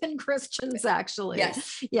have been Christians, actually.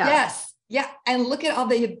 Yes. Yeah. Yes. Yeah. And look at all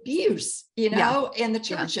the abuse, you know, in the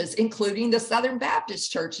churches, including the Southern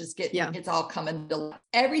Baptist churches. It's all coming to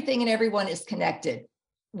everything, and everyone is connected.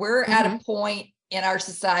 We're at a point in our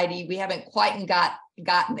society, we haven't quite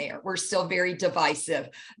gotten there. We're still very divisive,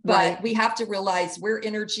 but we have to realize we're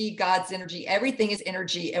energy, God's energy, everything is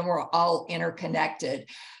energy, and we're all interconnected.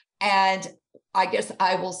 And I guess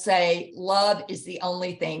I will say love is the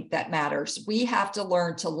only thing that matters. We have to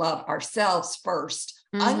learn to love ourselves first,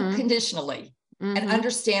 unconditionally, and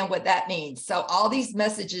understand what that means. So all these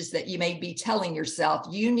messages that you may be telling yourself,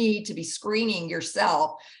 you need to be screening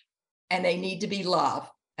yourself, and they need to be love.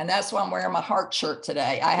 And that's why I'm wearing my heart shirt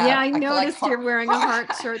today. I noticed you're wearing a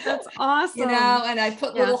heart shirt. That's awesome. You know, and I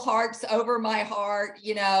put little hearts over my heart,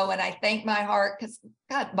 you know, and I thank my heart, because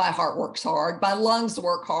God, my heart works hard. My lungs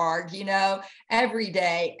work hard, you know, every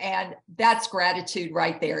day. And that's gratitude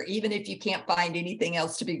right there. Even if you can't find anything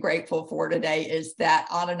else to be grateful for today, is that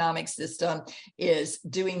autonomic system is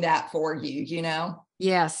doing that for you, you know?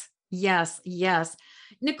 Yes.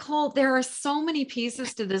 Nicole, there are so many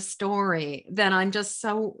pieces to this story that I'm just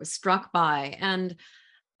so struck by. And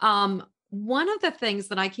one of the things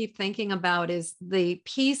that I keep thinking about is the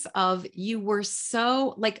piece of you were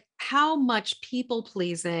so like how much people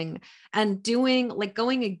pleasing and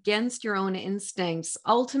going against your own instincts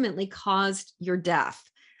ultimately caused your death.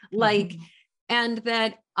 And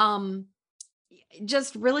that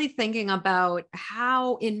just really thinking about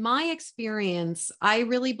how, in my experience, I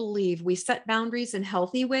really believe we set boundaries in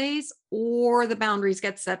healthy ways, or the boundaries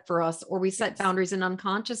get set for us, or we set boundaries in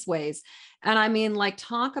unconscious ways. And I mean, like,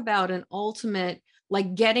 talk about an ultimate,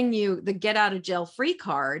 like getting you the get out of jail free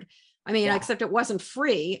card. I mean, except it wasn't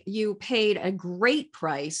free. You paid a great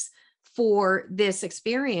price for this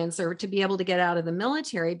experience or to be able to get out of the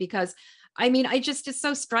military. Because I mean, it's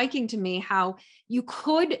so striking to me how you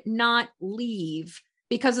could not leave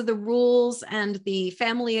because of the rules and the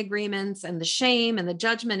family agreements and the shame and the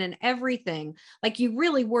judgment and everything. Like you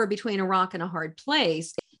really were between a rock and a hard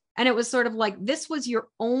place. And it was sort of like, this was your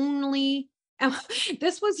only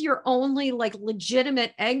like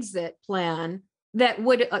legitimate exit plan that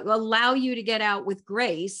would allow you to get out with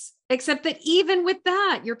grace, except that even with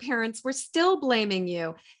that, your parents were still blaming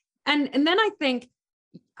you. And then I think,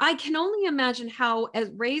 I can only imagine how, as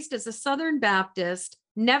raised as a Southern Baptist,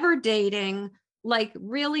 never dating, like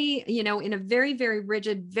really, in a very, very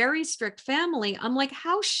rigid, very strict family, I'm like,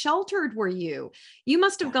 how sheltered were you? You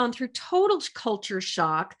must have gone through total culture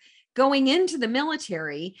shock going into the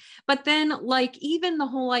military. But then like, even the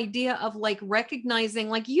whole idea of like recognizing,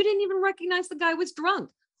 like you didn't even recognize the guy was drunk.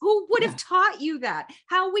 Who would have taught you that?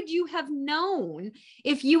 How would you have known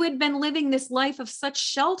if you had been living this life of such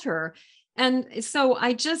shelter? And so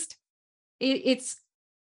it's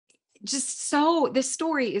just so, this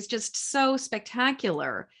story is just so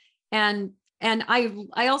spectacular. And I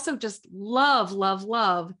also just love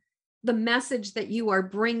the message that you are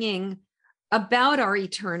bringing about our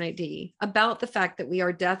eternity, about the fact that we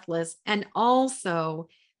are deathless, and also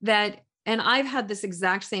that, and I've had this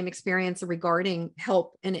exact same experience regarding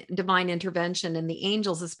help and divine intervention and the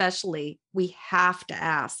angels, especially. We have to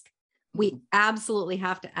ask. We absolutely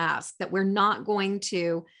have to ask that we're not going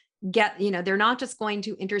to get, they're not just going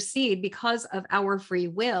to intercede because of our free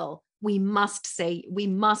will. We must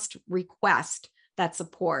request that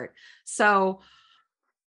support. So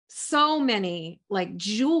many like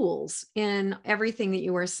jewels in everything that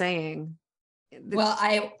you were saying. Well,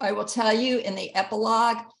 I will tell you, in the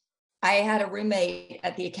epilogue, I had a roommate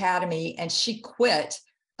at the academy and she quit.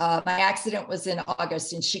 My accident was in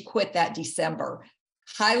August and she quit that December.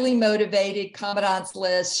 Highly motivated, commandant's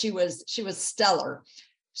list. She was stellar.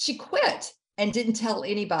 She quit and didn't tell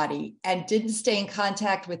anybody and didn't stay in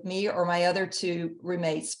contact with me or my other two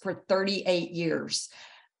roommates for 38 years.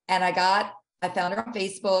 And I found her on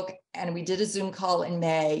Facebook and we did a Zoom call in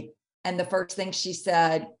May. And the first thing she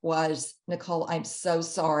said was, Nicole, I'm so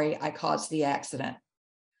sorry I caused the accident.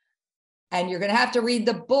 And you're going to have to read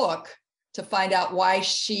the book to find out why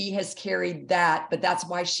she has carried that, but that's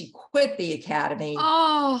why she quit the academy.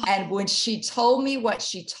 Oh. And when she told me what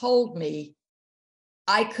she told me,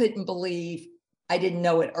 I couldn't believe I didn't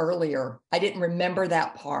know it earlier. I didn't remember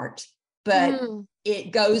that part, but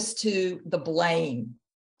it goes to the blame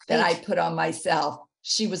that I put on myself.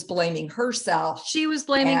 She was blaming herself. She was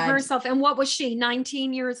blaming herself. And what was she,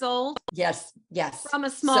 19 years old? Yes. From a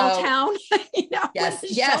small town. Yes,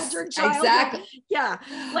 exactly. Yeah.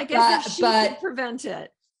 Like as if she could prevent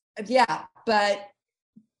it. Yeah. But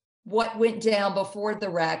what went down before the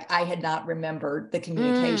wreck, I had not remembered the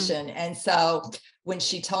communication. And so when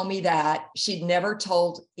she told me that, she'd never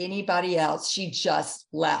told anybody else. She just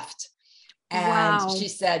left. And she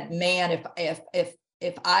said, man,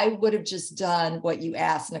 if I would have just done what you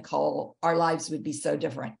asked, Nicole, our lives would be so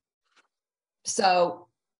different. So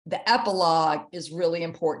the epilogue is really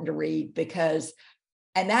important to read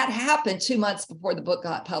and that happened 2 months before the book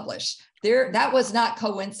got published. That was not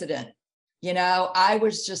coincident. I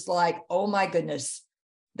was just like, oh my goodness,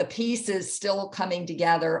 the pieces still coming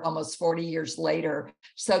together almost 40 years later.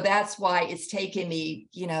 So that's why it's taken me,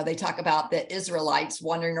 they talk about the Israelites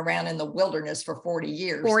wandering around in the wilderness for 40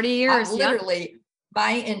 years. 40 years. Literally,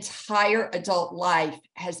 my entire adult life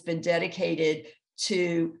has been dedicated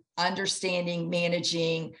to understanding,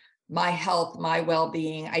 managing my health, my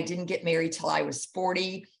well-being. I didn't get married till I was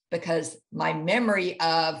 40 because my memory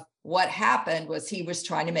of what happened was he was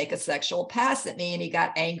trying to make a sexual pass at me and he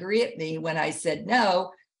got angry at me when I said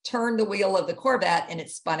no, turned the wheel of the Corvette and it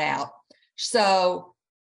spun out. So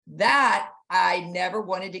that I never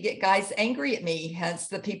wanted to get guys angry at me. Hence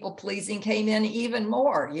the people pleasing came in even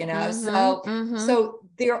more, So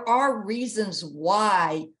there are reasons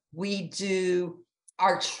why we do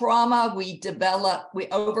our trauma. We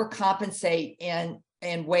overcompensate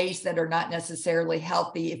in ways that are not necessarily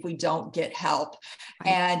healthy if we don't get help.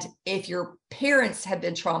 Right. And if your parents have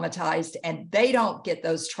been traumatized and they don't get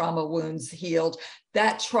those trauma wounds healed,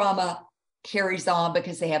 that trauma carries on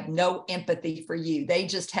because they have no empathy for you. They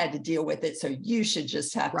just had to deal with it. So you should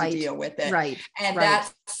just have to deal with it. Right. And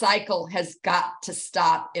that cycle has got to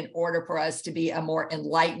stop in order for us to be a more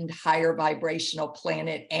enlightened, higher vibrational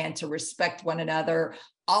planet and to respect one another,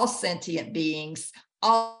 all sentient beings,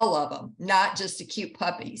 all of them, not just the cute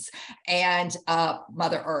puppies and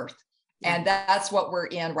Mother Earth. And that's what we're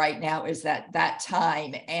in right now, is that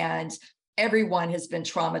time. And everyone has been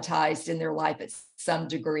traumatized in their life at some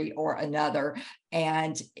degree or another.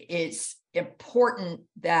 And it's important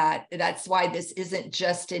that's why this isn't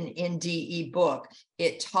just an NDE book.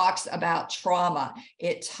 It talks about trauma.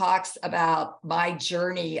 It talks about my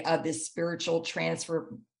journey of this spiritual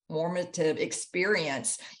transformative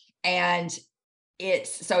experience. And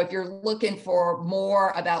so if you're looking for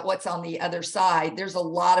more about what's on the other side, there's a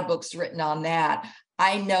lot of books written on that.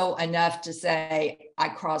 I know enough to say I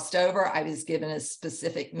crossed over. I was given a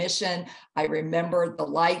specific mission. I remember the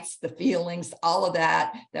lights, the feelings, all of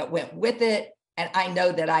that went with it. And I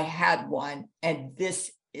know that I had one. And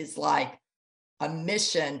this is like a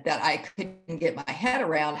mission that I couldn't get my head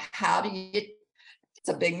around. It's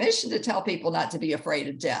a big mission to tell people not to be afraid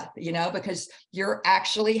of death, because you're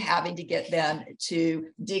actually having to get them to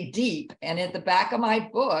dig deep. And at the back of my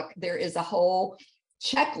book, there is a whole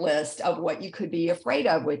checklist of what you could be afraid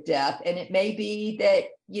of with death. And it may be that,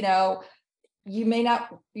 you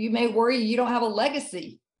may worry you don't have a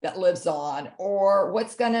legacy that lives on, or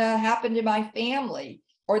what's going to happen to my family,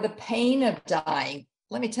 or the pain of dying.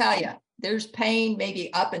 Let me tell you, there's pain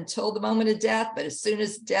maybe up until the moment of death, but as soon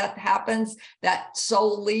as death happens, that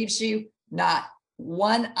soul leaves you, not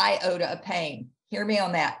one iota of pain. Hear me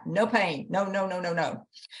on that. No pain. No.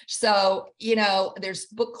 So, there's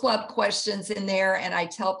book club questions in there. And I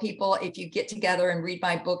tell people, if you get together and read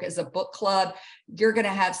my book as a book club, you're going to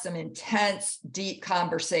have some intense, deep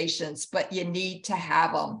conversations, but you need to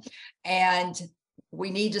have them. And we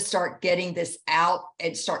need to start getting this out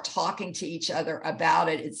and start talking to each other about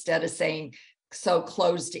it instead of saying so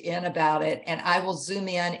closed in about it. And I will zoom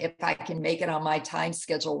in, if I can make it on my time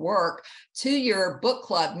schedule work, to your book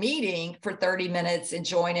club meeting for 30 minutes and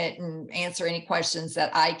join it and answer any questions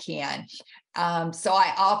that I can. So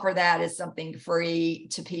I offer that as something free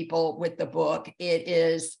to people with the book. It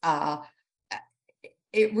is,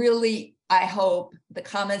 it really, I hope the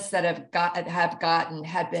comments that have gotten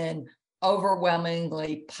have been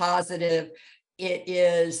overwhelmingly positive. It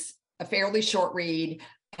is a fairly short read,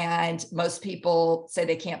 and most people say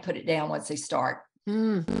they can't put it down once they start.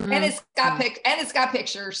 Mm-hmm. And it's got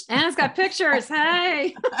pictures. And it's got pictures.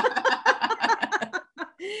 Hey.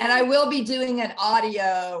 And I will be doing an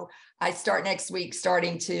audio. I start next week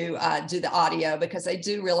starting to do the audio, because I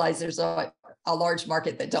do realize there's a large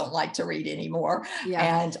market that don't like to read anymore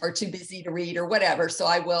and are too busy to read or whatever. So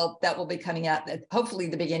that will be coming out hopefully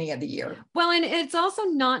the beginning of the year. Well, and it's also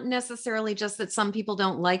not necessarily just that some people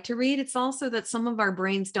don't like to read. It's also that some of our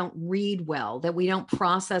brains don't read well, that we don't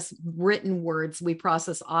process written words. We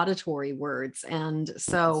process auditory words. And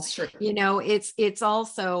so, it's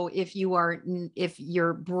also, if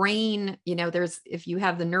your brain, if you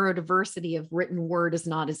have the neurodiversity of written word is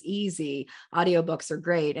not as easy, audiobooks are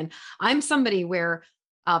great. And I'm somebody where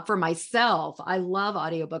for myself, I love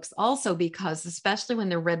audiobooks also, because especially when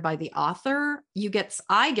they're read by the author,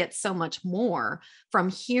 I get so much more from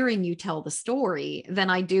hearing you tell the story than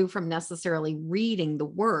I do from necessarily reading the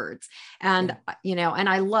words. And, and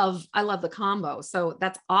I love the combo. So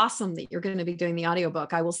that's awesome that you're going to be doing the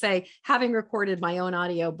audiobook. I will say, having recorded my own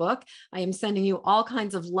audiobook, I am sending you all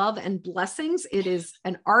kinds of love and blessings. It is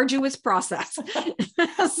an arduous process.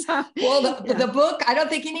 The book, I don't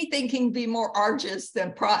think anything can be more arduous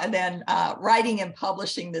than writing and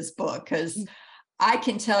publishing this book, because I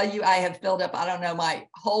can tell you I have filled up, I don't know, my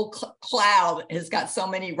whole cloud has got so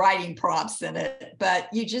many writing prompts in it, but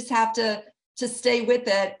you just have to stay with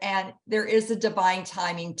it. And there is a divine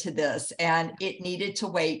timing to this, and it needed to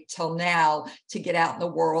wait till now to get out in the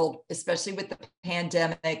world, especially with the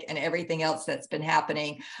pandemic and everything else that's been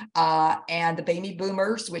happening. And the baby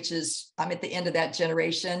boomers, which is, I'm at the end of that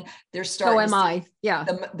generation, they're starting. So am I. Yeah.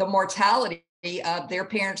 The mortality of their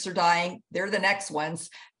parents are dying. They're the next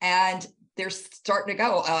ones. And they're starting to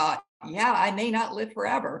go, I may not live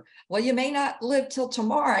forever. Well, you may not live till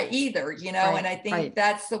tomorrow either, right, and I think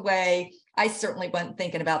that's the way. I certainly wasn't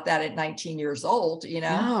thinking about that at 19 years old,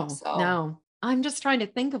 No, I'm just trying to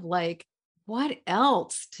think of what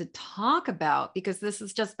else to talk about, because this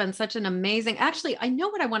has just been such an amazing, actually, I know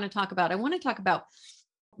what I want to talk about. I want to talk about,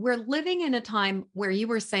 we're living in a time where you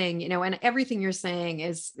were saying, and everything you're saying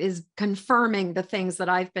is confirming the things that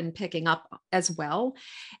I've been picking up as well.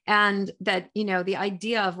 And that, the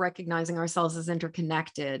idea of recognizing ourselves as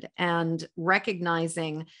interconnected and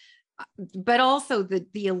recognizing, but also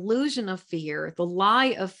the illusion of fear, the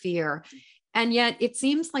lie of fear. And yet it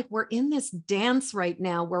seems like we're in this dance right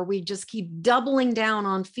now where we just keep doubling down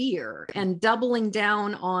on fear and doubling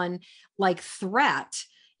down on threat.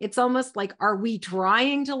 It's almost like, are we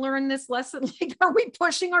trying to learn this lesson? Are we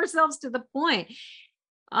pushing ourselves to the point?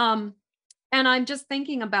 And I'm just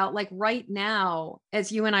thinking about like right now,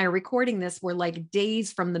 as you and I are recording this, we're like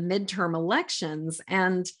days from the midterm elections.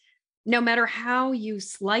 And no matter how you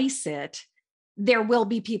slice it, there will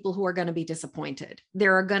be people who are going to be disappointed.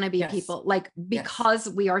 There are going to be Yes. people like, Yes. because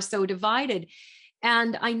we are so divided.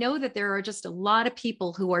 And I know that there are just a lot of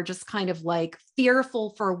people who are just kind of like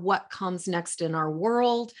fearful for what comes next in our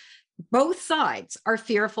world. Both sides are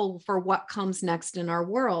fearful for what comes next in our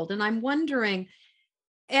world. And I'm wondering,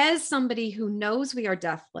 as somebody who knows we are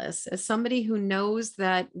deathless, as somebody who knows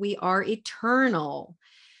that we are eternal,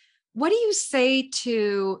 what do you say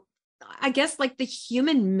to, I guess, like the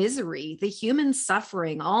human misery, the human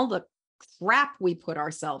suffering, all the crap we put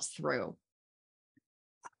ourselves through?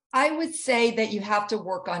 I would say that you have to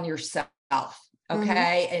work on yourself.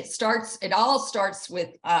 Okay. It all starts with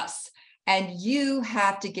us. And you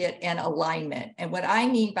have to get in alignment. And what I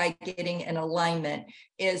mean by getting in alignment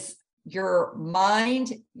is your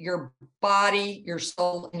mind, your body, your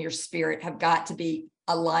soul, and your spirit have got to be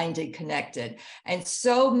aligned and connected. And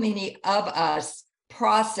so many of us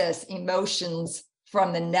process emotions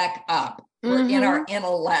from the neck up. We're in our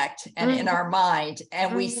intellect and in our mind.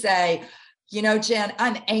 And we say, you know, Jen,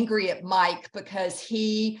 I'm angry at Mike because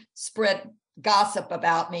he spread gossip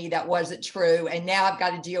about me that wasn't true. And now I've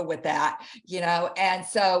got to deal with that, you know? And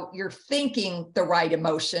so you're thinking the right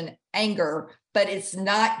emotion, anger, but it's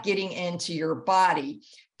not getting into your body.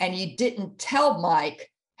 And you didn't tell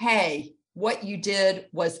Mike, hey, what you did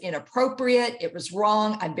was inappropriate. It was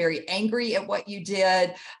wrong. I'm very angry at what you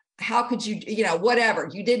did. How could you, you know, whatever,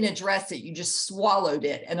 you didn't address it. You just swallowed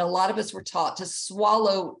it. And a lot of us were taught to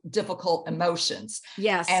swallow difficult emotions.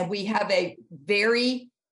 Yes. And we have a very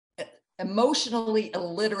emotionally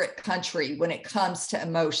illiterate country when it comes to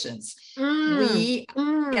emotions. We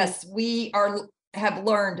have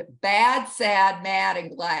learned bad, sad, mad,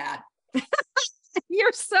 and glad.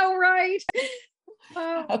 You're so right.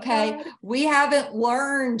 Oh, okay. God. We haven't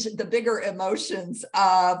learned the bigger emotions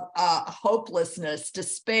of hopelessness,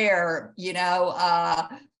 despair, you know,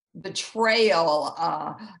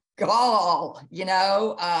 betrayal, gall, you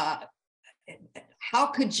know, how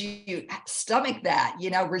could you stomach that, you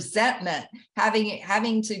know, resentment,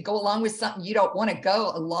 having to go along with something you don't want to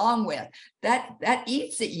go along with, that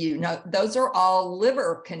eats at you. No, those are all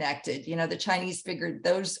liver connected. You know, the Chinese figured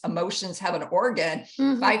those emotions have an organ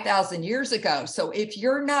 5,000 years ago. So if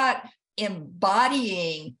you're not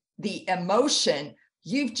embodying the emotion,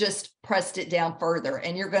 you've just pressed it down further,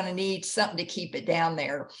 and you're going to need something to keep it down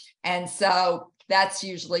there. And so that's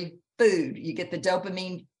usually food. You get the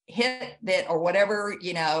dopamine hit that, or whatever,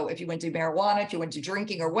 you know, if you went to marijuana, if you went to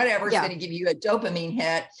drinking or whatever, it's going to give you a dopamine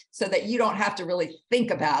hit so that you don't have to really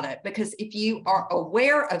think about it. Because if you are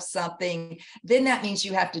aware of something, then that means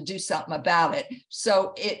you have to do something about it.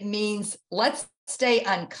 So it means let's stay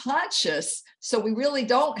unconscious so we really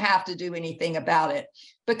don't have to do anything about it.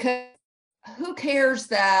 Because who cares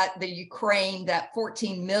that the Ukraine, that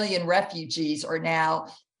 14 million refugees are now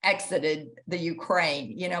exited the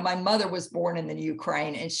Ukraine. You know, my mother was born in the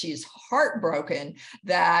Ukraine, and she's heartbroken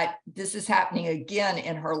that this is happening again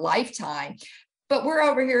in her lifetime. But we're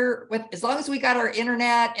over here with, as long as we got our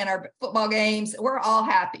internet and our football games, we're all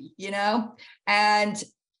happy, you know, and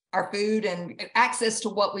our food and access to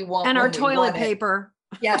what we want. And our toilet paper.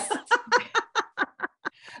 Yes.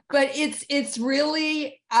 But it's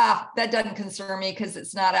really, that doesn't concern me because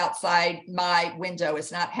it's not outside my window.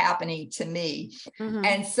 It's not happening to me.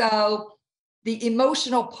 And so the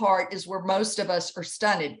emotional part is where most of us are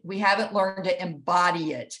stunted. We haven't learned to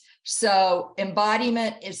embody it. So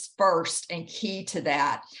embodiment is first and key to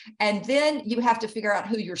that. And then you have to figure out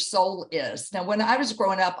who your soul is. Now, when I was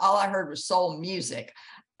growing up, all I heard was soul music,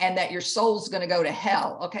 and that your soul's going to go to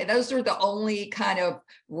hell. Okay, those are the only kind of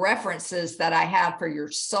references that I have for your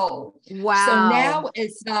soul. Wow. So now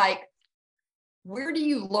it's like, where do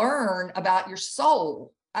you learn about your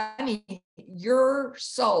soul? I mean, your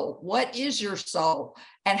soul. What is your soul?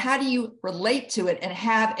 And how do you relate to it and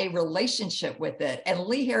have a relationship with it? And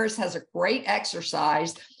Lee Harris has a great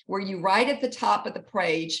exercise where you write at the top of the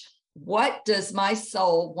page, what does my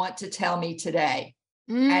soul want to tell me today?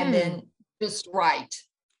 And then just write.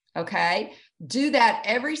 Okay. Do that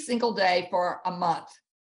every single day for a month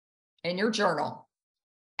in your journal.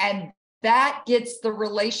 And that gets the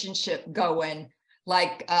relationship going.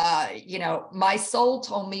 Like, you know, my soul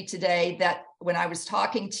told me today that when I was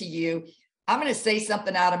talking to you, I'm going to say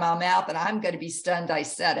something out of my mouth and I'm going to be stunned I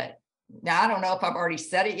said it. Now, I don't know if I've already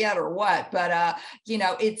said it yet or what, but, you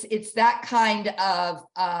know, it's that kind of,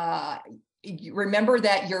 remember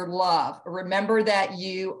that you're love. Remember that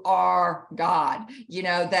you are God, you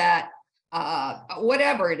know, that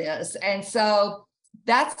whatever it is. And so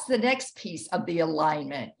that's the next piece of the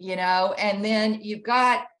alignment, and then you've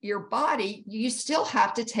got your body you still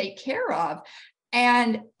have to take care of.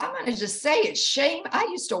 And I'm going to just say it's shame. I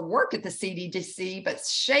used to work at the CDC, but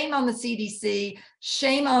shame on the CDC,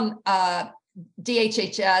 shame on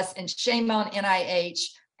DHHS, and shame on NIH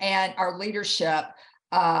and our leadership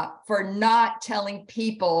for not telling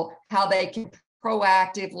people how they can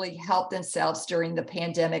proactively help themselves during the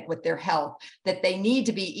pandemic with their health, that they need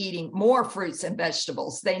to be eating more fruits and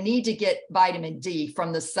vegetables. They need to get vitamin D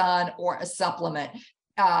from the sun or a supplement.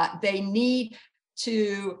 They need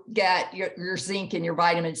to get your zinc and your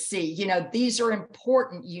vitamin C. These are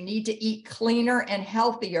important. You need to eat cleaner and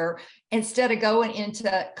healthier instead of going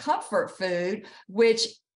into comfort food, which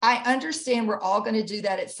I understand we're all going to do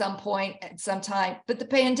that at some point, at some time, but the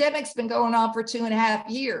pandemic's been going on for 2.5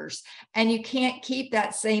 years, and you can't keep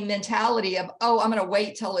that same mentality of, oh, I'm going to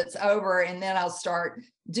wait till it's over and then I'll start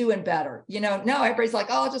doing better. No, everybody's like,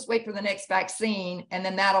 oh, I'll just wait for the next vaccine and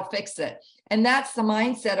then that'll fix it. And that's the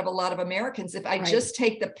mindset of a lot of Americans. If I just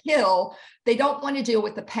take the pill, they don't want to deal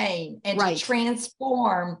with the pain and to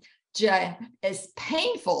transform is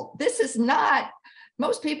painful. This is not,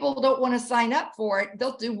 most people don't want to sign up for it.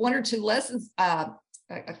 They'll do 1 or 2 lessons,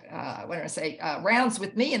 rounds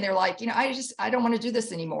with me. And they're like, I don't want to do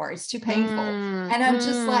this anymore. It's too painful. And I'm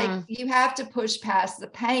just like, you have to push past the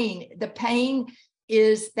pain. The pain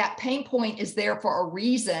is that pain point is there for a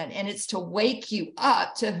reason, and it's to wake you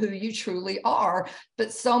up to who you truly are.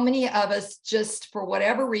 But so many of us just, for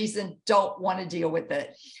whatever reason, don't want to deal with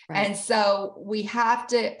it. Right. And so we have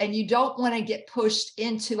to, and you don't want to get pushed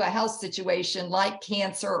into a health situation like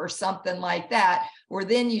cancer or something like that, where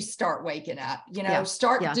then you start waking up,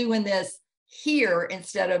 start doing this here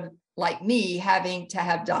instead of like me having to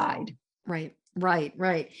have died.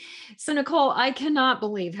 Right. So Nicole, I cannot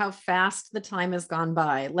believe how fast the time has gone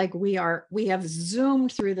by. Like we have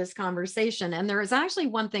zoomed through this conversation. And there is actually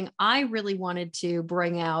one thing I really wanted to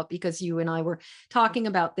bring out, because you and I were talking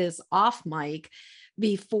about this off mic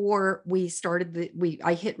before we started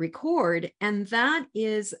I hit record. And that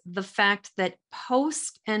is the fact that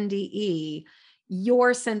post NDE,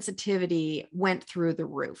 your sensitivity went through the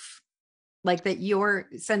roof. Like that your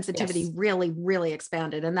sensitivity really, really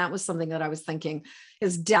expanded. And that was something that I was thinking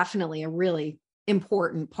is definitely a really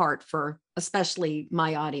important part for especially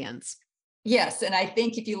my audience. Yes. And I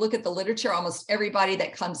think if you look at the literature, almost everybody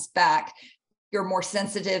that comes back, you're more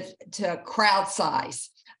sensitive to crowd size.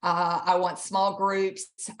 I want small groups.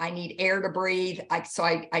 I need air to breathe. I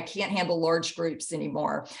can't handle large groups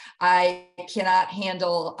anymore. I cannot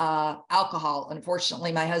handle alcohol.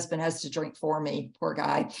 Unfortunately, my husband has to drink for me, poor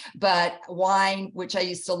guy. But wine, which I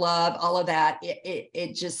used to love, all of that,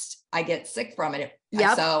 it just, I get sick from it.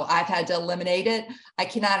 Yep. So I've had to eliminate it. I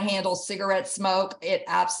cannot handle cigarette smoke. It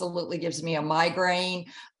absolutely gives me a migraine.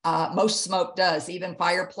 Most smoke does, even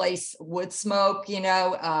fireplace wood smoke,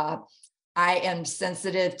 I am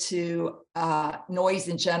sensitive to noise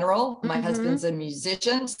in general. My husband's a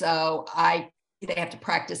musician, so they have to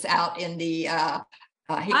practice out in the,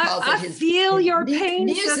 he calls it his your pain,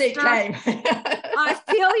 music game. I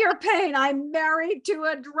feel your pain. I'm married to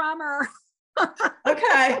a drummer.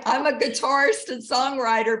 Okay, I'm a guitarist and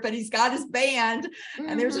songwriter, but he's got his band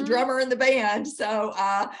and there's a drummer in the band. So,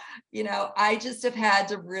 I just have had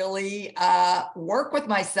to really work with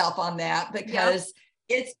myself on that, because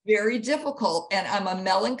it's very difficult. And I'm a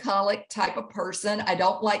melancholic type of person. I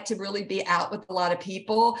don't like to really be out with a lot of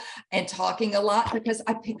people and talking a lot, because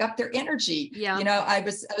I pick up their energy. Yeah. I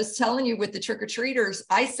was telling you with the trick-or-treaters,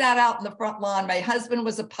 I sat out in the front lawn. My husband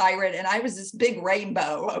was a pirate and I was this big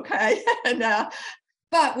rainbow. Okay. And,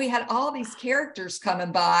 but we had all these characters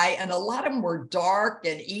coming by, and a lot of them were dark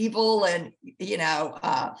and evil, and,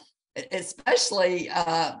 especially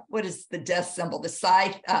what is the death symbol, the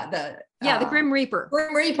scythe, the Grim Reaper.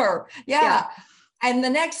 Grim Reaper. Yeah. And the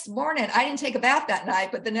next morning, I didn't take a bath that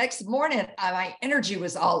night, but the next morning my energy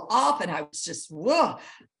was all off, and I was just whoa.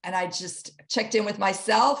 And I just checked in with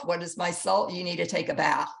myself. What is my soul? You need to take a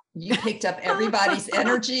bath. You picked up everybody's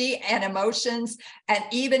energy and emotions. And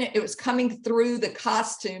even it was coming through the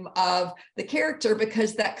costume of the character,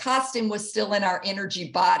 because that costume was still in our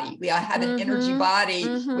energy body. We have an energy body,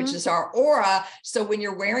 which is our aura. So when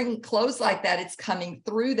you're wearing clothes like that, it's coming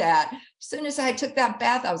through that. As soon as I took that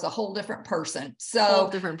bath, I was a whole different person. So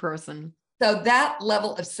that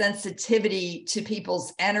level of sensitivity to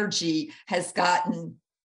people's energy has gotten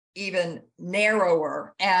even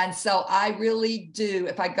narrower. And so I really do,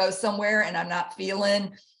 if I go somewhere and I'm not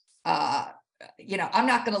feeling, I'm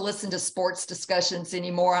not going to listen to sports discussions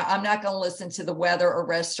anymore. I'm not going to listen to the weather or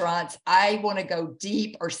restaurants. I want to go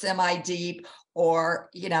deep or semi-deep, or,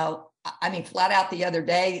 I mean, flat out the other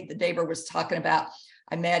day, the neighbor was talking about,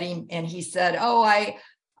 I met him and he said, oh, I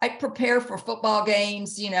prepare for football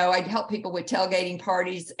games. I help people with tailgating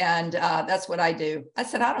parties. And that's what I do. I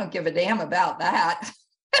said, I don't give a damn about that.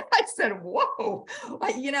 I said, whoa,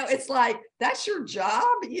 it's like, that's your job,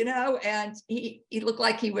 and he looked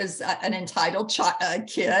like he was an entitled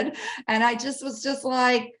kid. And I just was just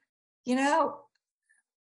like,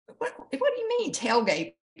 what do you mean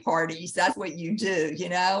tailgate parties? That's what you do.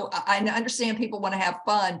 I understand people want to have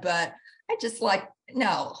fun, but I just like,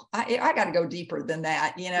 no, I got to go deeper than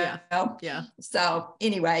that, Yeah. So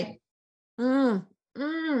anyway.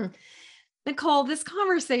 Nicole, this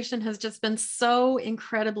conversation has just been so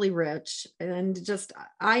incredibly rich. And just,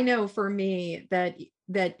 I know for me that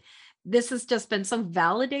this has just been so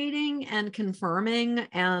validating and confirming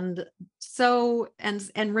and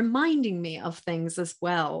and reminding me of things as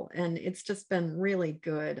well. And it's just been really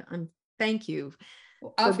good. Thank you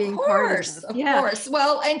for being part of this. Of course.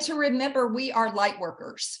 Well, and to remember, we are light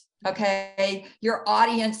workers. Okay. Your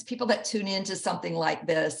audience, people that tune into something like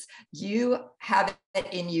this, you have it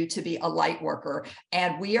in you to be a light worker.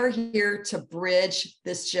 And we are here to bridge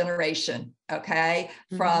this generation. Okay.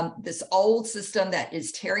 From this old system that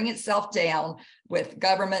is tearing itself down with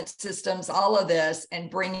government systems, all of this, and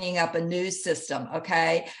bringing up a new system.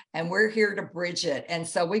 Okay. And we're here to bridge it. And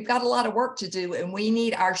so we've got a lot of work to do, and we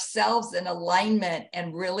need ourselves in alignment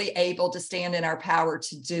and really able to stand in our power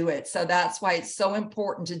to do it. So that's why it's so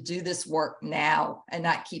important to do this work now and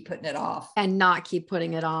not keep putting it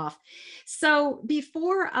off. So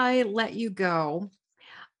before I let you go,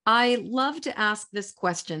 I love to ask this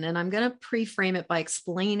question, and I'm going to pre-frame it by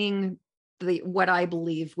explaining what I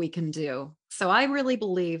believe we can do. So I really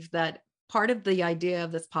believe that part of the idea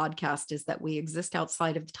of this podcast is that we exist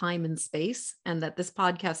outside of time and space, and that this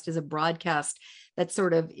podcast is a broadcast that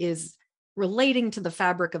sort of is relating to the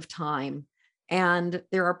fabric of time. And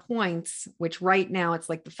there are points which right now it's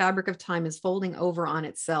like the fabric of time is folding over on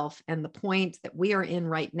itself. And the point that we are in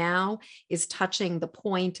right now is touching the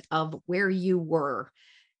point of where you were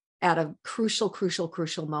at a crucial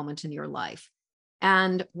moment in your life.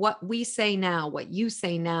 And what we say now, what you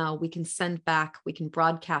say now, we can send back, we can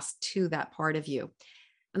broadcast to that part of you.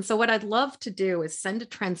 And so what I'd love to do is send a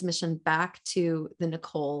transmission back to the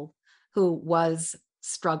Nicole who was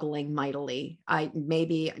struggling mightily. I'm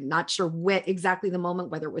not sure exactly the moment,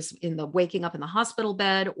 whether it was in the waking up in the hospital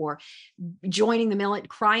bed or joining the millet,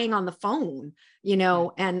 crying on the phone,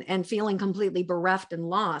 and feeling completely bereft and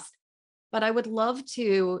lost. But I would love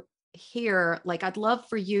to hear, I'd love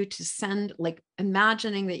for you to send,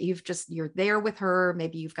 imagining that you're there with her.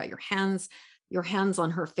 Maybe you've got your hands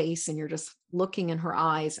on her face and you're just looking in her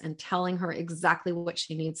eyes and telling her exactly what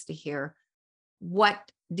she needs to hear. What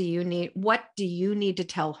do you need to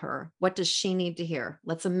tell her? What does she need to hear?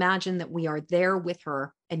 Let's imagine that we are there with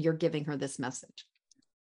her and you're giving her this message.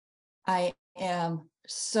 I am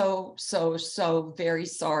so very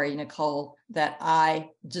sorry, Nicole, that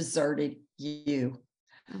I deserted you.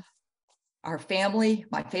 My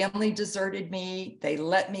family deserted me. They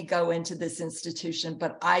let me go into this institution,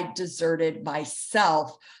 but I deserted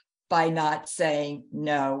myself by not saying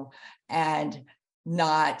no and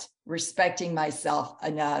not respecting myself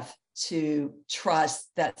enough to trust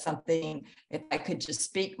that if I could just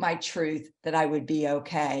speak my truth, that I would be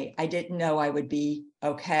okay. I didn't know I would be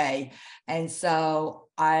okay. And so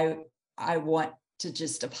I want to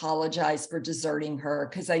just apologize for deserting her,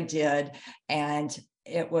 because I did. And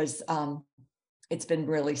it was, it's been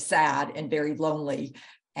really sad and very lonely.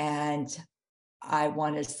 And I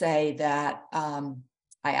want to say that I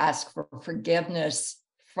ask for forgiveness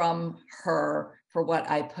from her for what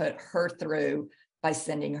I put her through by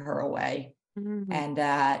sending her away. And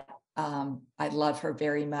that I love her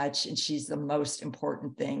very much. And she's the most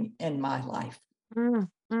important thing in my life.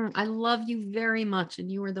 I love you very much.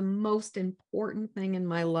 And you are the most important thing in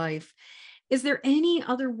my life. Is there any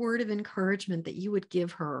other word of encouragement that you would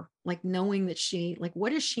give her? Knowing that what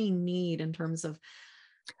does she need in terms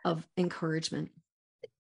of encouragement?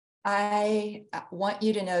 I want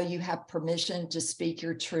you to know you have permission to speak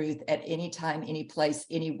your truth at any time, any place,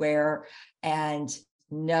 anywhere, and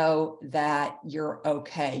know that you're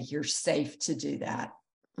okay. You're safe to do that.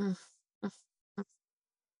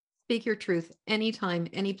 Speak your truth anytime,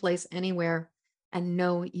 any place, anywhere, and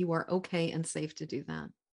know you are okay and safe to do that.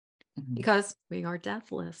 Because we are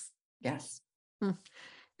deathless. Yes.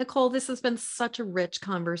 Nicole, this has been such a rich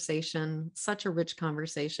conversation.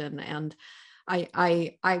 And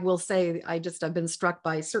I will say, I've been struck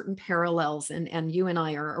by certain parallels, and you and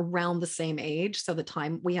I are around the same age. So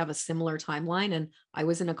we have a similar timeline. And I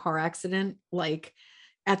was in a car accident,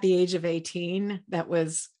 at the age of 18. That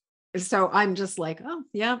was So I'm just like, oh,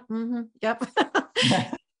 yeah, yep.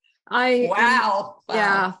 I am, Wow.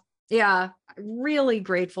 yeah, really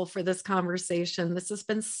grateful for this conversation. This has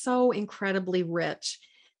been so incredibly rich.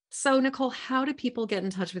 So, Nicole, how do people get in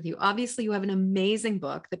touch with you? Obviously, you have an amazing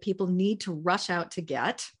book that people need to rush out to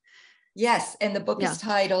get. Yes. And the book Yeah. is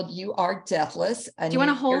titled You Are Deathless. Do you want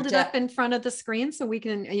to hold it up in front of the screen so we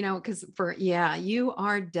can, because You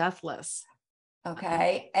Are Deathless.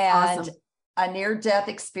 Okay. And Awesome. a near-death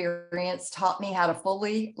experience taught me how to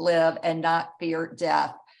fully live and not fear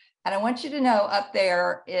death. And I want you to know up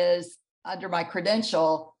there is under my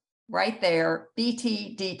credential right there,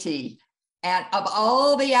 BTDT. And of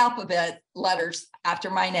all the alphabet letters after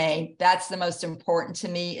my name, that's the most important to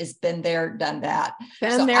me, is been there, done that.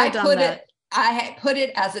 I put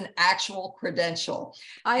it as an actual credential.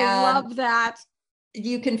 I love that.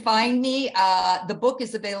 You can find me. The book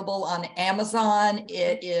is available on Amazon.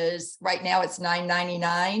 It is right now, it's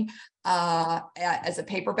 $9.99 as a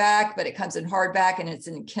paperback, but it comes in hardback and it's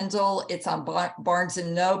in Kindle. It's on Barnes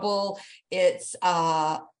and Noble. It's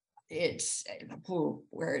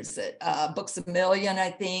where is it? Books A Million, I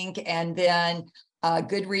think, and then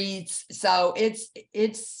Goodreads. So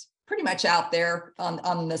it's pretty much out there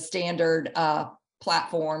on the standard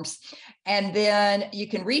platforms. And then you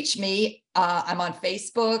can reach me. I'm on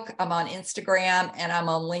Facebook, I'm on Instagram, and I'm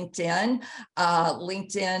on LinkedIn.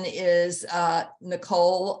 LinkedIn is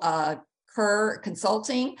Nicole Kerr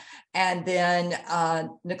Consulting. And then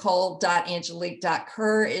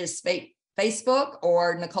Nicole.Angelique.Kerr is Facebook,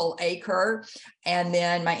 or Nicole A. Kerr. And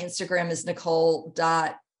then my Instagram is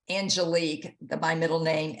Nicole.Angelique, my middle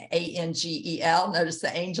name, Angel. Notice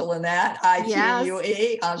the angel in that,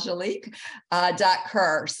 IQUE, Angelique,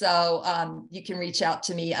 .Kerr. So you can reach out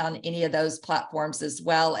to me on any of those platforms as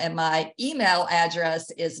well. And my email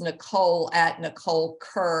address is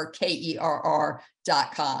Nicole@NicoleKerr,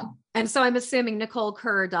 KERR.com. And so I'm assuming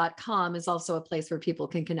NicoleKerr.com is also a place where people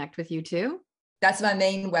can connect with you too. That's my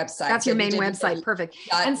main website. That's your main website. Perfect.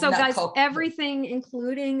 And so guys, everything,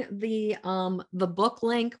 including the book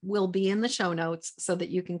link, will be in the show notes so that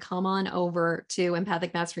you can come on over to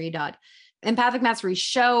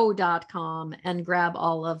empathicmasteryshow.com and grab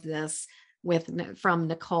all of this from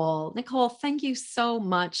Nicole. Nicole, thank you so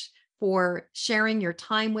much for sharing your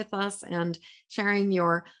time with us and sharing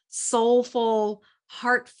your soulful,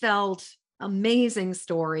 heartfelt, amazing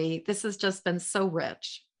story. This has just been so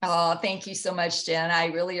rich. Oh, thank you so much, Jen. I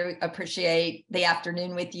really appreciate the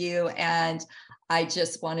afternoon with you. And I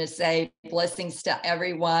just want to say blessings to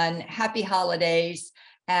everyone. Happy holidays,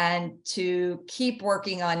 and to keep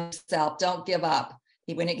working on yourself. Don't give up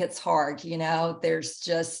when it gets hard. There's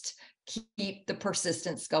just keep the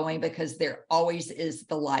persistence going, because there always is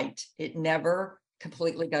the light. It never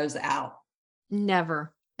completely goes out.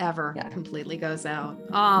 Never, ever completely goes out.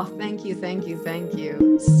 Oh, thank you. Thank you. Thank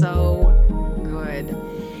you. So good.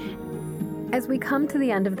 As we come to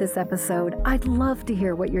the end of this episode, I'd love to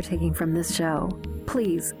hear what you're taking from this show.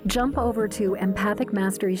 Please jump over to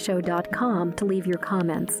empathicmasteryshow.com to leave your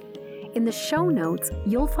comments. In the show notes,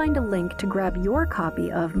 you'll find a link to grab your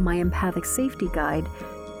copy of my Empathic Safety Guide,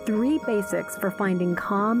 3 Basics for Finding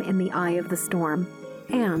Calm in the Eye of the Storm.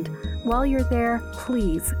 And while you're there,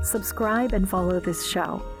 please subscribe and follow this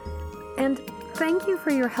show. And thank you for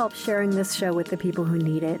your help sharing this show with the people who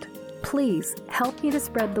need it. Please help me to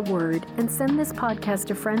spread the word and send this podcast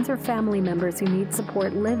to friends or family members who need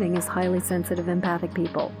support living as highly sensitive empathic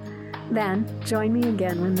people. Then join me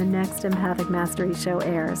again when the next Empathic Mastery Show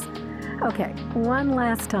airs. Okay, one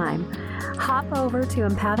last time. Hop over to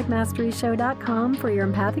empathicmasteryshow.com for your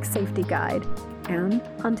Empathic Safety Guide. And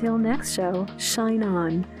until next show, shine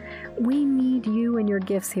on. We need you and your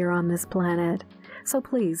gifts here on this planet. So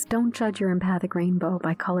please don't judge your empathic rainbow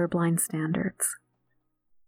by colorblind standards.